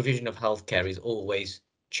the provision of healthcare is always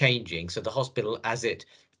changing. So the hospital, as it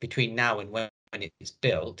between now and when it's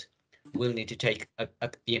built, will need to take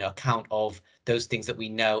you know, account of those things that we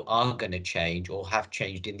know are going to change or have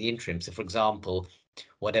changed in the interim. So, for example,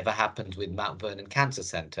 whatever happens with Mount Vernon Cancer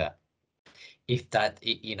Centre, if that,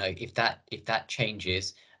 you know, if that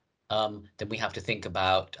changes, then we have to think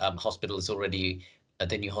about hospitals already.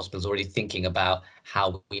 The new hospital's already thinking about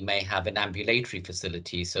how we may have an ambulatory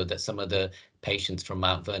facility so that some of the patients from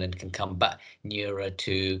Mount Vernon can come back nearer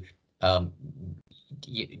to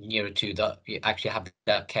actually have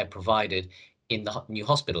that care provided in the new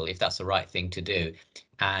hospital, if that's the right thing to do.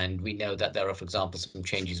 And we know that there are, for example, some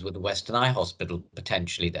changes with the Western Eye Hospital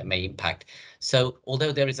potentially that may impact. So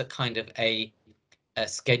although there is a kind of a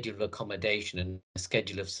schedule of accommodation and a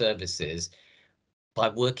schedule of services, by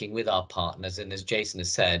working with our partners, and as Jason has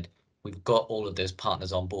said, we've got all of those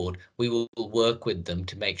partners on board, we will work with them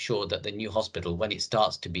to make sure that the new hospital, when it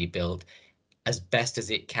starts to be built, as best as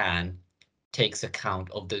it can, takes account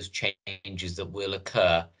of those changes that will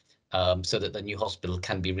occur, so that the new hospital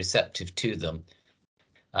can be receptive to them.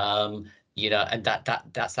 You know, and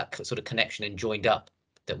that's that sort of connection and joined up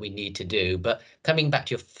that we need to do. But coming back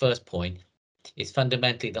to your first point, is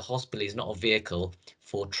fundamentally the hospital is not a vehicle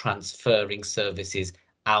for transferring services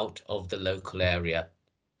out of the local area.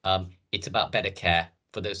 It's about better care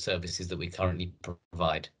for those services that we currently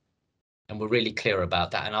provide. And we're really clear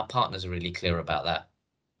about that, and our partners are really clear about that.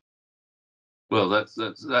 Well,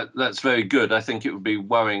 that's very good. I think it would be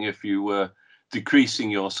worrying if you were decreasing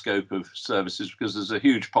your scope of services, because there's a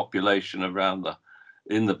huge population around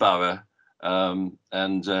in the borough,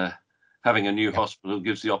 and having a new hospital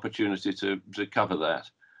gives the opportunity to cover that.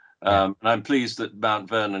 And I'm pleased that Mount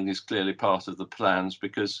Vernon is clearly part of the plans,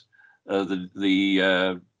 because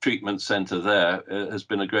the treatment centre there has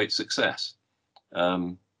been a great success.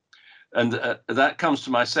 And that comes to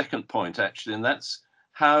my second point, actually, and that's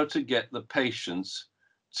how to get the patients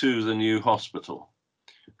to the new hospital.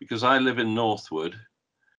 Because I live in Northwood,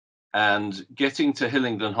 and getting to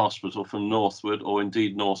Hillingdon Hospital from Northwood, or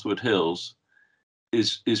indeed Northwood Hills,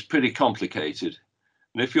 is pretty complicated.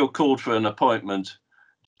 And if you're called for an appointment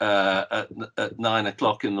at 9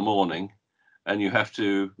 o'clock in the morning, and you have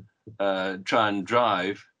to try and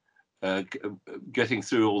drive, getting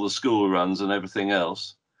through all the school runs and everything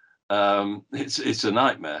else, it's a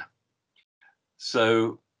nightmare.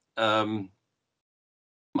 So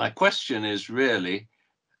my question is really,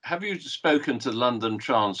 have you spoken to London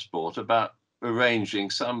Transport about arranging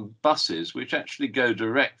some buses which actually go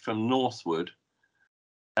direct from Northwood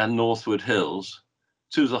and Northwood Hills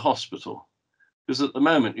to the hospital? Because at the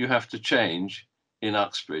moment you have to change in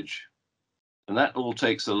Uxbridge, and that all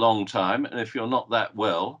takes a long time, and if you're not that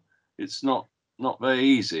well, it's not very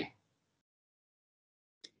easy.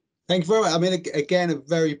 Thank you very much. I mean, again, a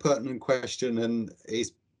very pertinent question, and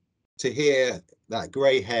it's to hear that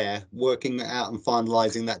grey hair working out and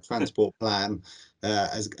finalising that transport plan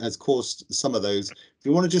has caused some of those. If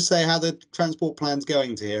you want to just say how the transport plan's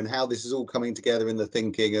going to here, and how this is all coming together in the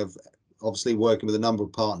thinking of obviously working with a number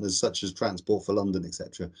of partners such as Transport for London,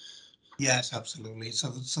 etc. Yes, absolutely. So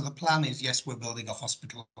the plan is, yes, we're building a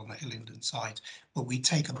hospital on the Hillingdon site, but we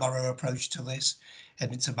take a borough approach to this,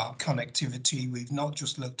 and it's about connectivity. We've not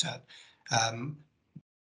just looked at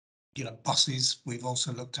buses. We've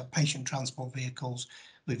also looked at patient transport vehicles.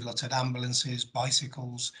 We've looked at ambulances,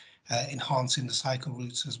 bicycles, enhancing the cycle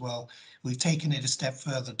routes as well. We've taken it a step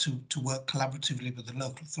further to work collaboratively with the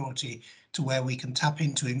local authority to where we can tap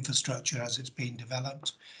into infrastructure as it's being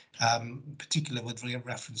developed, particularly with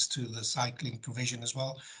reference to the cycling provision as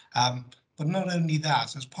well. But not only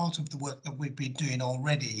that, as part of the work that we've been doing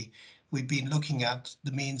already, we've been looking at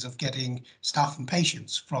the means of getting staff and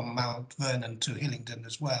patients from Mount Vernon to Hillingdon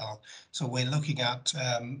as well. So we're looking at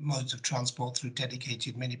modes of transport through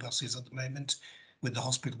dedicated minibuses at the moment. With the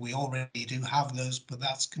hospital, we already do have those, but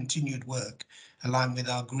that's continued work aligned with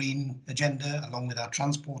our green agenda, along with our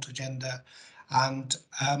transport agenda, and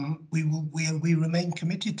we remain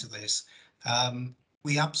committed to this.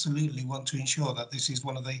 We absolutely want to ensure that this is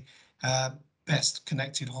one of the best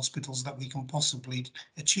connected hospitals that we can possibly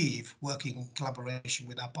achieve, working in collaboration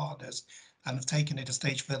with our partners, and have taken it a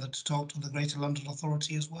stage further to talk to the Greater London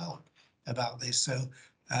Authority as well about this. So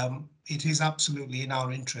it is absolutely in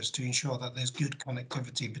our interest to ensure that there's good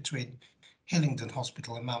connectivity between Hillingdon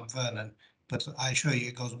Hospital and Mount Vernon, but I assure you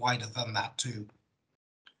it goes wider than that too.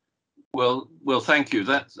 Well, thank you.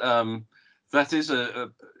 That is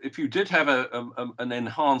if you did have an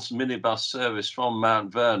enhanced minibus service from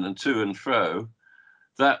Mount Vernon to and fro,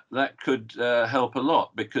 that could help a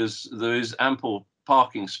lot, because there is ample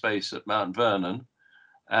parking space at Mount Vernon,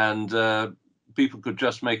 and people could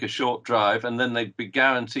just make a short drive, and then they'd be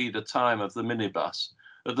guaranteed a time of the minibus.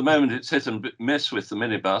 At the moment, it's hit and miss with the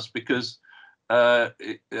minibus, because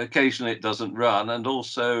occasionally it doesn't run, and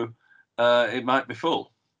also it might be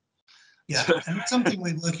full. Yeah, and it's something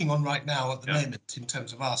we're working on right now at the moment in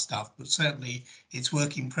terms of our stuff, but certainly it's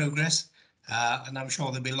work in progress, and I'm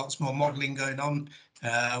sure there'll be lots more modelling going on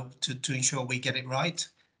to ensure we get it right,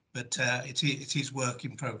 but it is work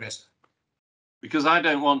in progress. Because I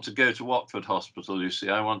don't want to go to Watford Hospital, you see,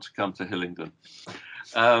 I want to come to Hillingdon.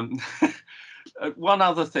 One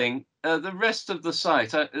other thing, the rest of the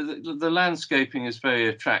site, the landscaping is very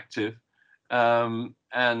attractive, and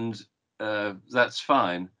that's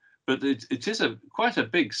fine. But it is quite a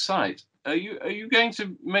big site. Are you going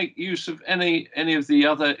to make use of any of the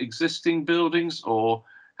other existing buildings, or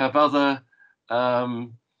have other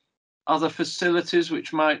facilities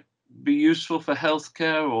which might be useful for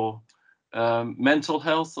healthcare or mental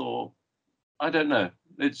health, or I don't know?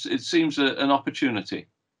 It seems an opportunity.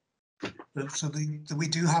 So we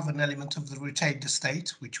do have an element of the retained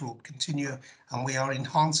estate which will continue, and we are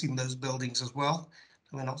enhancing those buildings as well.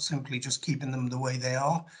 We're not simply just keeping them the way they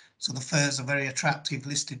are. So the Firs are a very attractive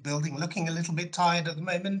listed building, looking a little bit tired at the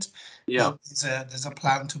moment. Yeah. There's a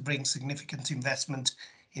plan to bring significant investment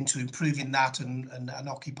into improving that and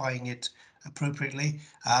occupying it appropriately.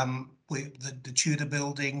 The Tudor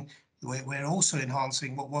building, we're also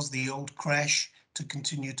enhancing what was the old creche, to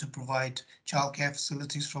continue to provide childcare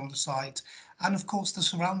facilities from the site, and of course the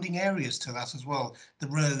surrounding areas to that as well, the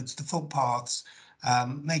roads, the footpaths,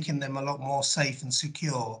 making them a lot more safe and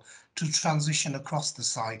secure to transition across the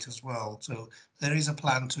site as well. So there is a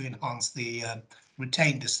plan to enhance the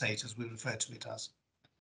retained estate, as we refer to it as.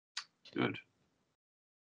 Good.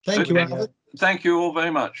 Thank you, Okay. Alan. Thank you all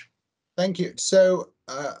very much. Thank you. So,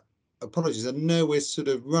 apologies, I know we're sort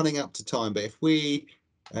of running up to time, but if we've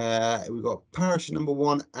got parish number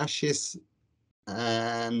 1, Ashes,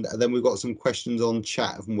 and then we've got some questions on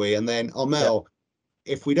chat, haven't we? And then Armel,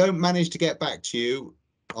 if we don't manage to get back to you,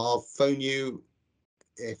 I'll phone you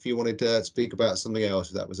if you wanted to speak about something else,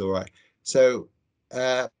 if that was all right. So,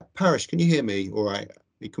 Parish, can you hear me all right?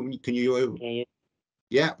 Can you?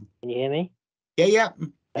 Yeah. Can you hear me? Yeah.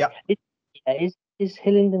 Is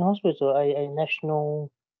Hillingdon Hospital a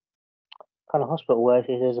national kind of hospital where if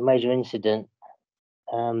there's a major incident,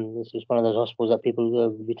 this is one of those hospitals that people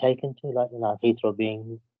will be taken to, like, you know, Heathrow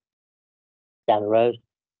being down the road?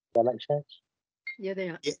 Does that make sense? Yeah, they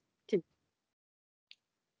are. Yeah.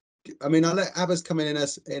 I mean, I'll let Abba's come in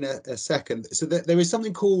a second. So there is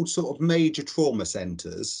something called sort of major trauma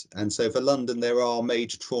centres, and so for London there are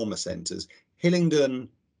major trauma centres. Hillingdon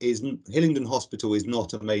Hospital is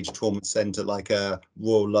not a major trauma centre like a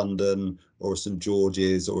Royal London or a St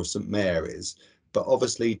George's or a St Mary's, but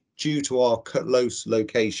obviously due to our close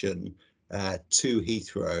location to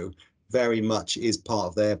Heathrow, very much is part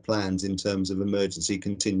of their plans in terms of emergency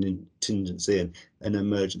contingency and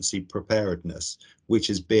emergency preparedness, which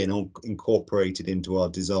has been incorporated into our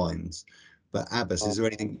designs. But Abbas, is there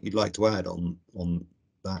anything you'd like to add on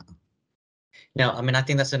that? No, I mean, I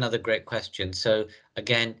think that's another great question. So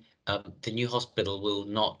again, the new hospital will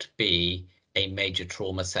not be a major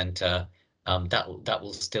trauma centre. That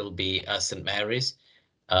will still be St Mary's.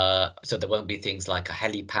 So there won't be things like a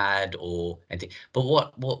helipad or anything. But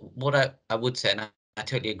what I would say, and I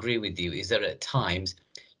totally agree with you, is that at times,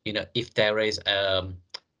 you know, if there is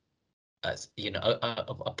you know,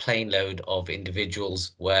 a plane load of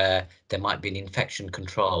individuals where there might be an infection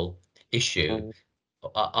control issue,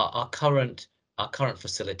 our current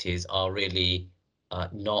facilities are really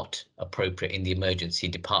not appropriate in the emergency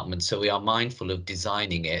department. So we are mindful of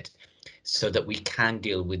designing it so that we can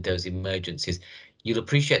deal with those emergencies. You'll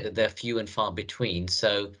appreciate that they're few and far between,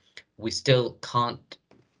 so we still can't.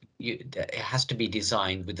 It has to be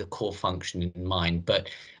designed with the core function in mind. But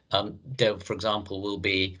there, for example, will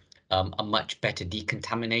be a much better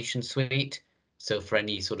decontamination suite. So for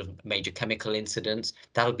any sort of major chemical incidents,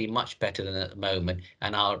 that'll be much better than at the moment.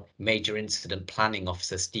 And our major incident planning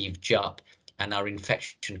officer, Steve Jupp, and our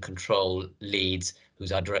infection control leads,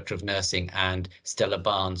 who's our director of nursing, and Stella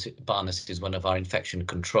Barnes, who's one of our infection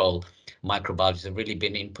control microbiologists, have really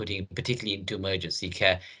been inputting, particularly into emergency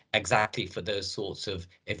care, exactly for those sorts of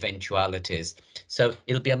eventualities. So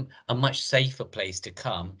it'll be a much safer place to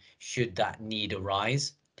come should that need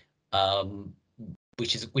arise,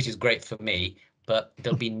 which is great for me. But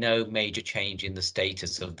there'll be no major change in the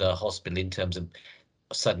status of the hospital in terms of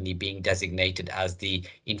suddenly being designated as the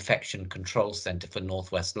infection control centre for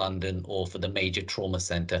Northwest London or for the major trauma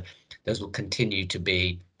centre. Those will continue to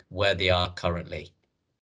be where they are currently.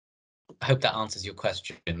 I hope that answers your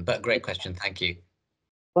question, but a great question. Thank you.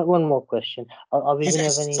 But one more question. Are we going to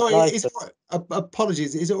have any slides?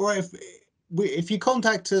 Apologies. Is it all right if you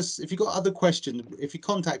contact us, if you've got other questions, if you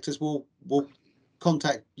contact us, we'll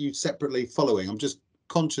contact you separately following. I'm just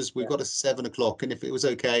conscious we've got a 7 o'clock, and if it was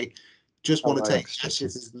okay, just want to take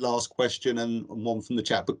Ash's last question and one from the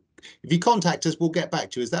chat. But if you contact us, we'll get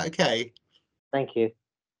back to you. Is that okay? Thank you.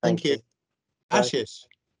 Thank you. Ashish.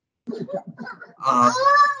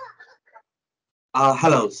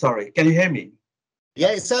 Hello, sorry. Can you hear me?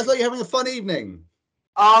 Yeah, it sounds like you're having a fun evening.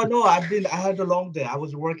 Oh no, I had a long day. I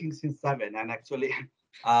was working since 7, and actually,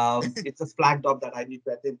 it's just flagged up that I need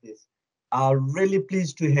to attend this. Really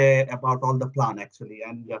pleased to hear about all the plan actually,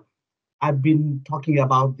 and I've been talking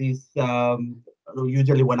about this.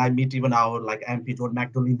 Usually when I meet even our like MP John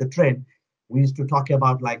McDonald in the train, we used to talk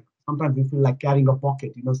about like sometimes we feel like carrying a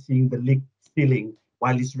bucket, you know, seeing the leak ceiling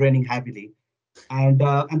while it's raining heavily, and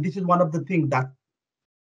this is one of the things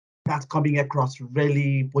that's coming across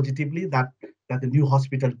really positively, that the new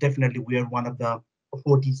hospital definitely, we are one of the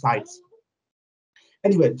 40 sites.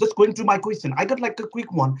 Anyway, just going to my question, I got like a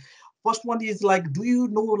quick one. First one is like, do you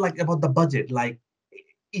know like about the budget? Like,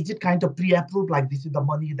 is it kind of pre-approved, like this is the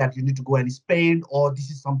money that you need to go and spend, or this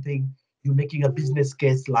is something you're making a business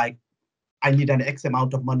case like I need an X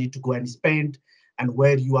amount of money to go and spend, and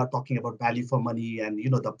where you are talking about value for money and, you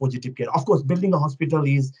know, the positive care. Of course, building a hospital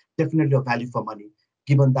is definitely a value for money,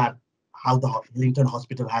 given that how the Hillingdon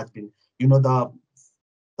Hospital has been. You know,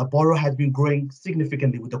 the borough has been growing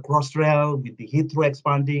significantly with the Crossrail, with the Heathrow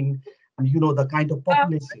expanding, and you know the kind of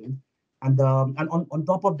population, and on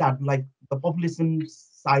top of that, like the population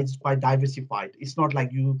size is quite diversified. It's not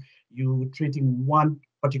like you treating one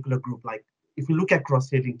particular group. Like if you look across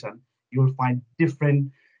Hillingdon, you'll find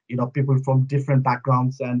different, you know, people from different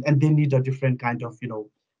backgrounds, and they need a different kind of, you know,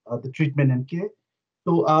 the treatment and care.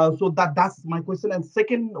 So that's my question. And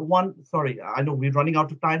second one, sorry, I know we're running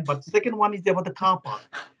out of time, but second one is about the car park.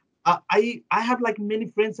 I have like many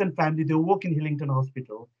friends and family. They work in Hillingdon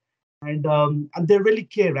Hospital, and they really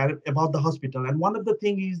care about the hospital. And one of the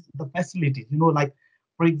thing is the facilities. You know, like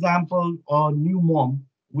for example, a new mom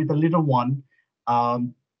with a little one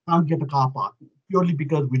can't get a car park purely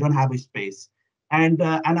because we don't have a space. And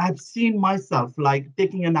I've seen myself like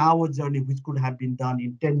taking an hour journey, which could have been done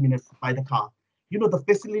in 10 minutes by the car. You know, the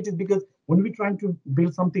facilities, because when we're trying to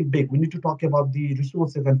build something big, we need to talk about the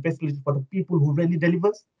resources and facilities for the people who really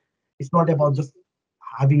delivers. It's not about just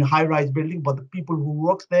having a high-rise building, but the people who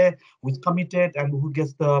works there, who is committed, and who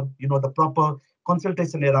gets the, you know, the proper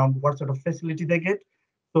consultation around what sort of facility they get.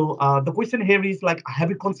 So the question here is like, have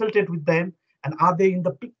you consulted with them, and are they in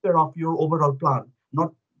the picture of your overall plan?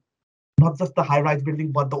 Not just the high-rise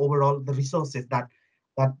building, but the overall the resources that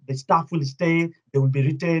the staff will stay, they will be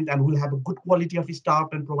retained, and will have a good quality of staff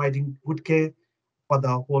and providing good care for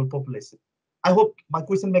the whole population. I hope my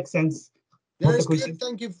question makes sense. No, it's good.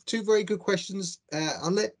 Thank you. Two very good questions.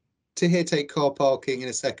 I'll let Tahir take car parking in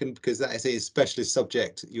a second, because that is his specialist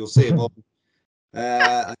subject. You'll see him on,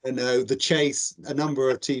 I don't know, The Chase, a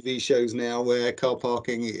number of TV shows now where car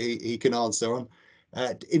parking he can answer on.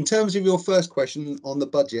 In terms of your first question on the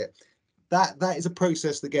budget, that is a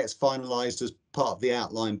process that gets finalised as part of the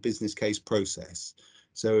outline business case process.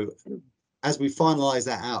 So as we finalise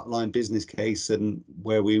that outline business case, and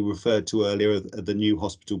where we referred to earlier the new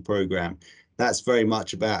hospital programme, that's very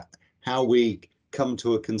much about how we come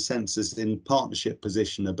to a consensus in partnership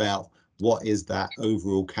position about what is that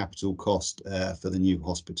overall capital cost for the new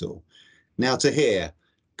hospital. Now, to hear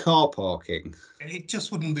car parking. It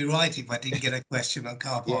just wouldn't be right if I didn't get a question on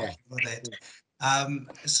car parking, would it?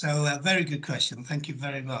 So a very good question. Thank you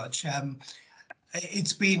very much.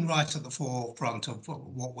 It's been right at the forefront of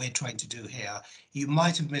what we're trying to do here. You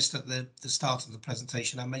might have missed at the start of the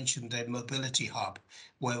presentation, I mentioned a mobility hub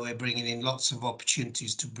where we're bringing in lots of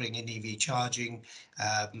opportunities to bring in EV charging,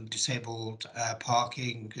 disabled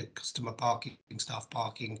parking, customer parking, staff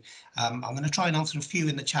parking. I'm going to try and answer a few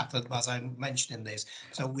in the chat as I'm mentioning this.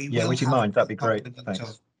 So we will would you mind? That'd be great.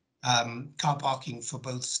 Thanks. Car parking for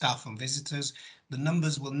both staff and visitors. The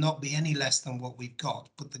numbers will not be any less than what we've got,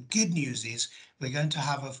 but the good news is we're going to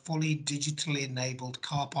have a fully digitally enabled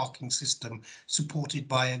car parking system supported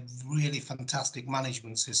by a really fantastic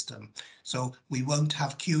management system. So we won't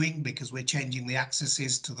have queuing because we're changing the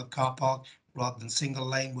accesses to the car park. Rather than single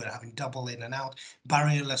lane, we're having double in and out,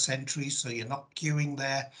 barrierless entry, so you're not queuing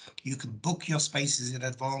there. You can book your spaces in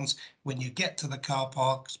advance. When you get to the car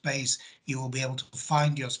park space, you will be able to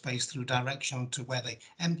find your space through direction to where the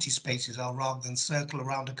empty spaces are, rather than circle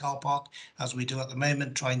around a car park as we do at the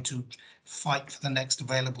moment, trying to fight for the next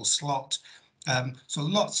available slot. So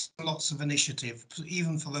lots of initiative,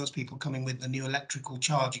 even for those people coming with the new electrical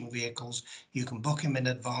charging vehicles. You can book them in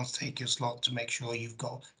advance, take your slot to make sure you've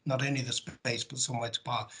got not only the space but somewhere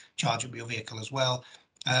to charge up your vehicle as well.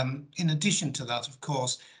 In addition to that, of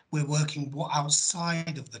course, we're working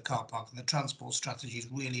outside of the car park, and the transport strategy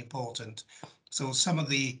is really important. So some of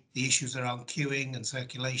the issues around queuing and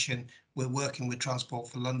circulation, we're working with Transport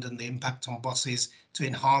for London, the impact on buses, to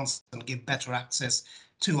enhance and give better access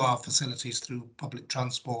to our facilities through public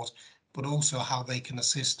transport, but also how they can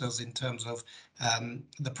assist us in terms of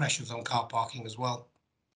the pressures on car parking as well.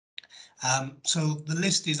 So the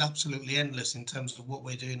list is absolutely endless in terms of what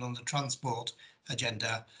we're doing on the transport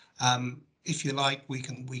agenda. If you like, we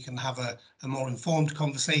can have a more informed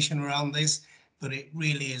conversation around this, but it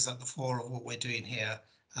really is at the fore of what we're doing here.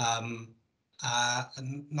 And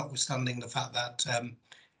notwithstanding the fact that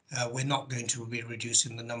we're not going to be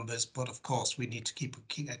reducing the numbers, but of course we need to keep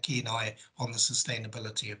a keen eye on the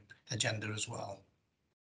sustainability agenda as well.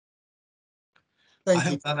 I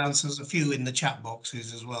hope that answers a few in the chat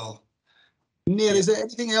boxes as well. Neil, is there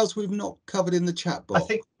anything else we've not covered in the chat box?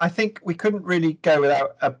 I think we couldn't really go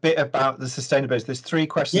without a bit about the sustainability. There's three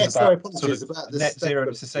questions about the net zero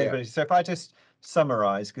and sustainability. Yeah. So if I just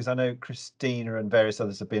summarise, because I know Christina and various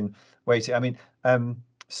others have been waiting. I mean,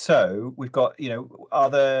 so we've got,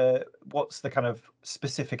 what's the kind of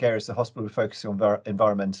specific areas the hospital is focusing on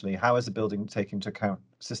environmentally? How is the building taking into account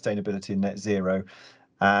sustainability and net zero?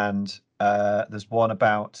 And there's one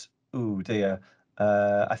about Oh dear.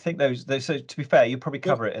 I think those. So to be fair, you probably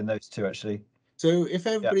cover it in those two actually. So if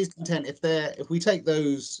everybody's content, if we take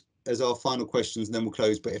those as our final questions, and then we'll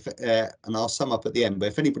close. But if and I'll sum up at the end. But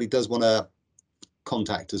if anybody does want to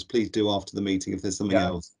contact us, please do after the meeting if there's something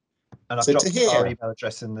else. And I've So dropped Tahir, our email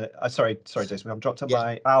address in the. Sorry, Jason. I've dropped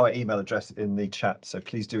our email address in the chat. So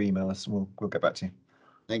please do email us, and we'll get back to you.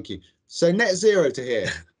 Thank you. So net zero, Tahir.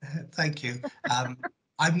 Thank you.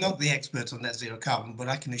 I'm not the expert on net zero carbon, but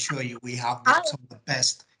I can assure you we have some of the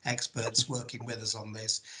best experts working with us on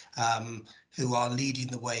this, who are leading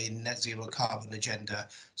the way in net zero carbon agenda.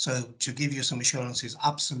 So to give you some assurances,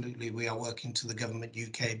 absolutely, we are working to the government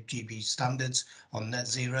UK GB standards on net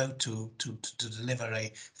zero to deliver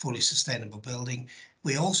a fully sustainable building.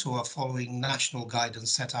 We also are following national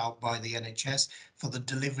guidance set out by the NHS for the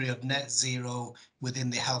delivery of net zero within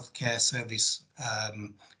the healthcare service.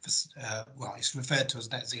 Well, it's referred to as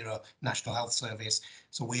Net Zero National Health Service.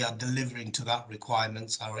 So we are delivering to that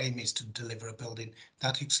requirements. Our aim is to deliver a building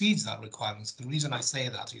that exceeds that requirements. The reason I say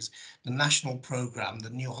that is the national programme, the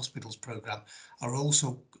New Hospitals Programme, are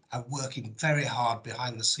also working very hard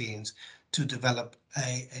behind the scenes to develop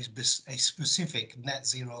a specific net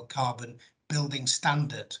zero carbon building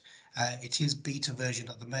standard. It is beta version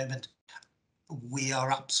at the moment. We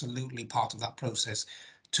are absolutely part of that process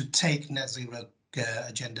to take net zero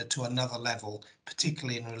agenda to another level,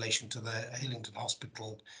 particularly in relation to the Hillingdon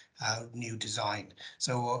Hospital new design.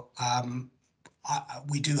 So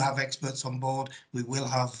we do have experts on board. We will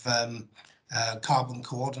have carbon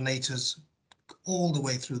coordinators all the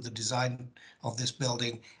way through the design of this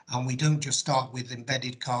building, and we don't just start with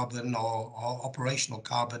embedded carbon or operational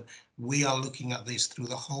carbon. We are looking at this through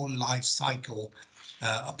the whole life cycle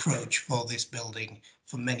approach for this building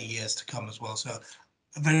for many years to come as well. So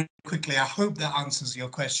very quickly, I hope that answers your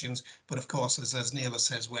questions, but of course, as Neela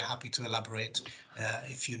says, we're happy to elaborate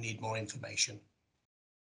if you need more information.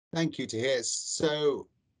 Thank you, Tahir. So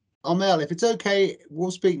Amel, if it's okay,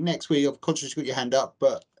 we'll speak next week. I'm conscious you got your hand up,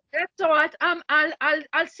 but that's all right.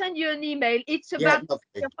 I'll send you an email. It's about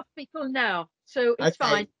the hospital now, so it's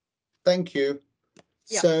fine. Thank you.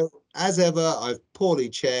 Yeah. So as ever, I've poorly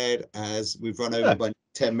chaired as we've run over by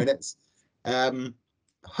 10 minutes.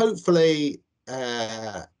 Hopefully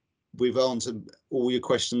we've answered all your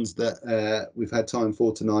questions that we've had time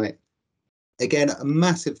for tonight. Again, a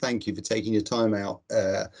massive thank you for taking your time out,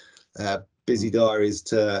 busy diaries,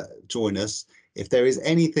 to join us. If there is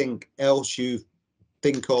anything else you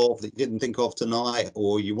think of that you didn't think of tonight,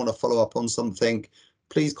 or you want to follow up on something,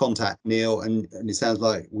 please contact Neil, and it sounds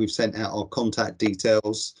like we've sent out our contact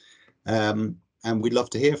details, and we'd love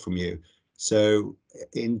to hear from you. So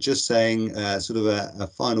in just saying sort of a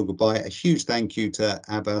final goodbye, a huge thank you to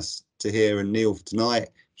Abbas, Tahir and Neil for tonight.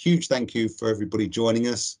 Huge thank you for everybody joining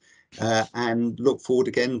us, and look forward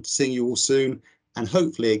again to seeing you all soon, and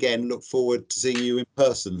hopefully again look forward to seeing you in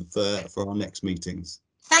person for our next meetings.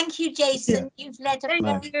 Thank you, Jason. You've led a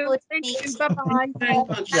very good meeting. Bye-bye.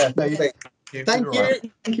 Thank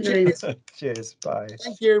you. Cheers. Bye.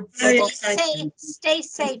 Thank you. Stay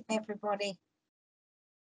safe, everybody.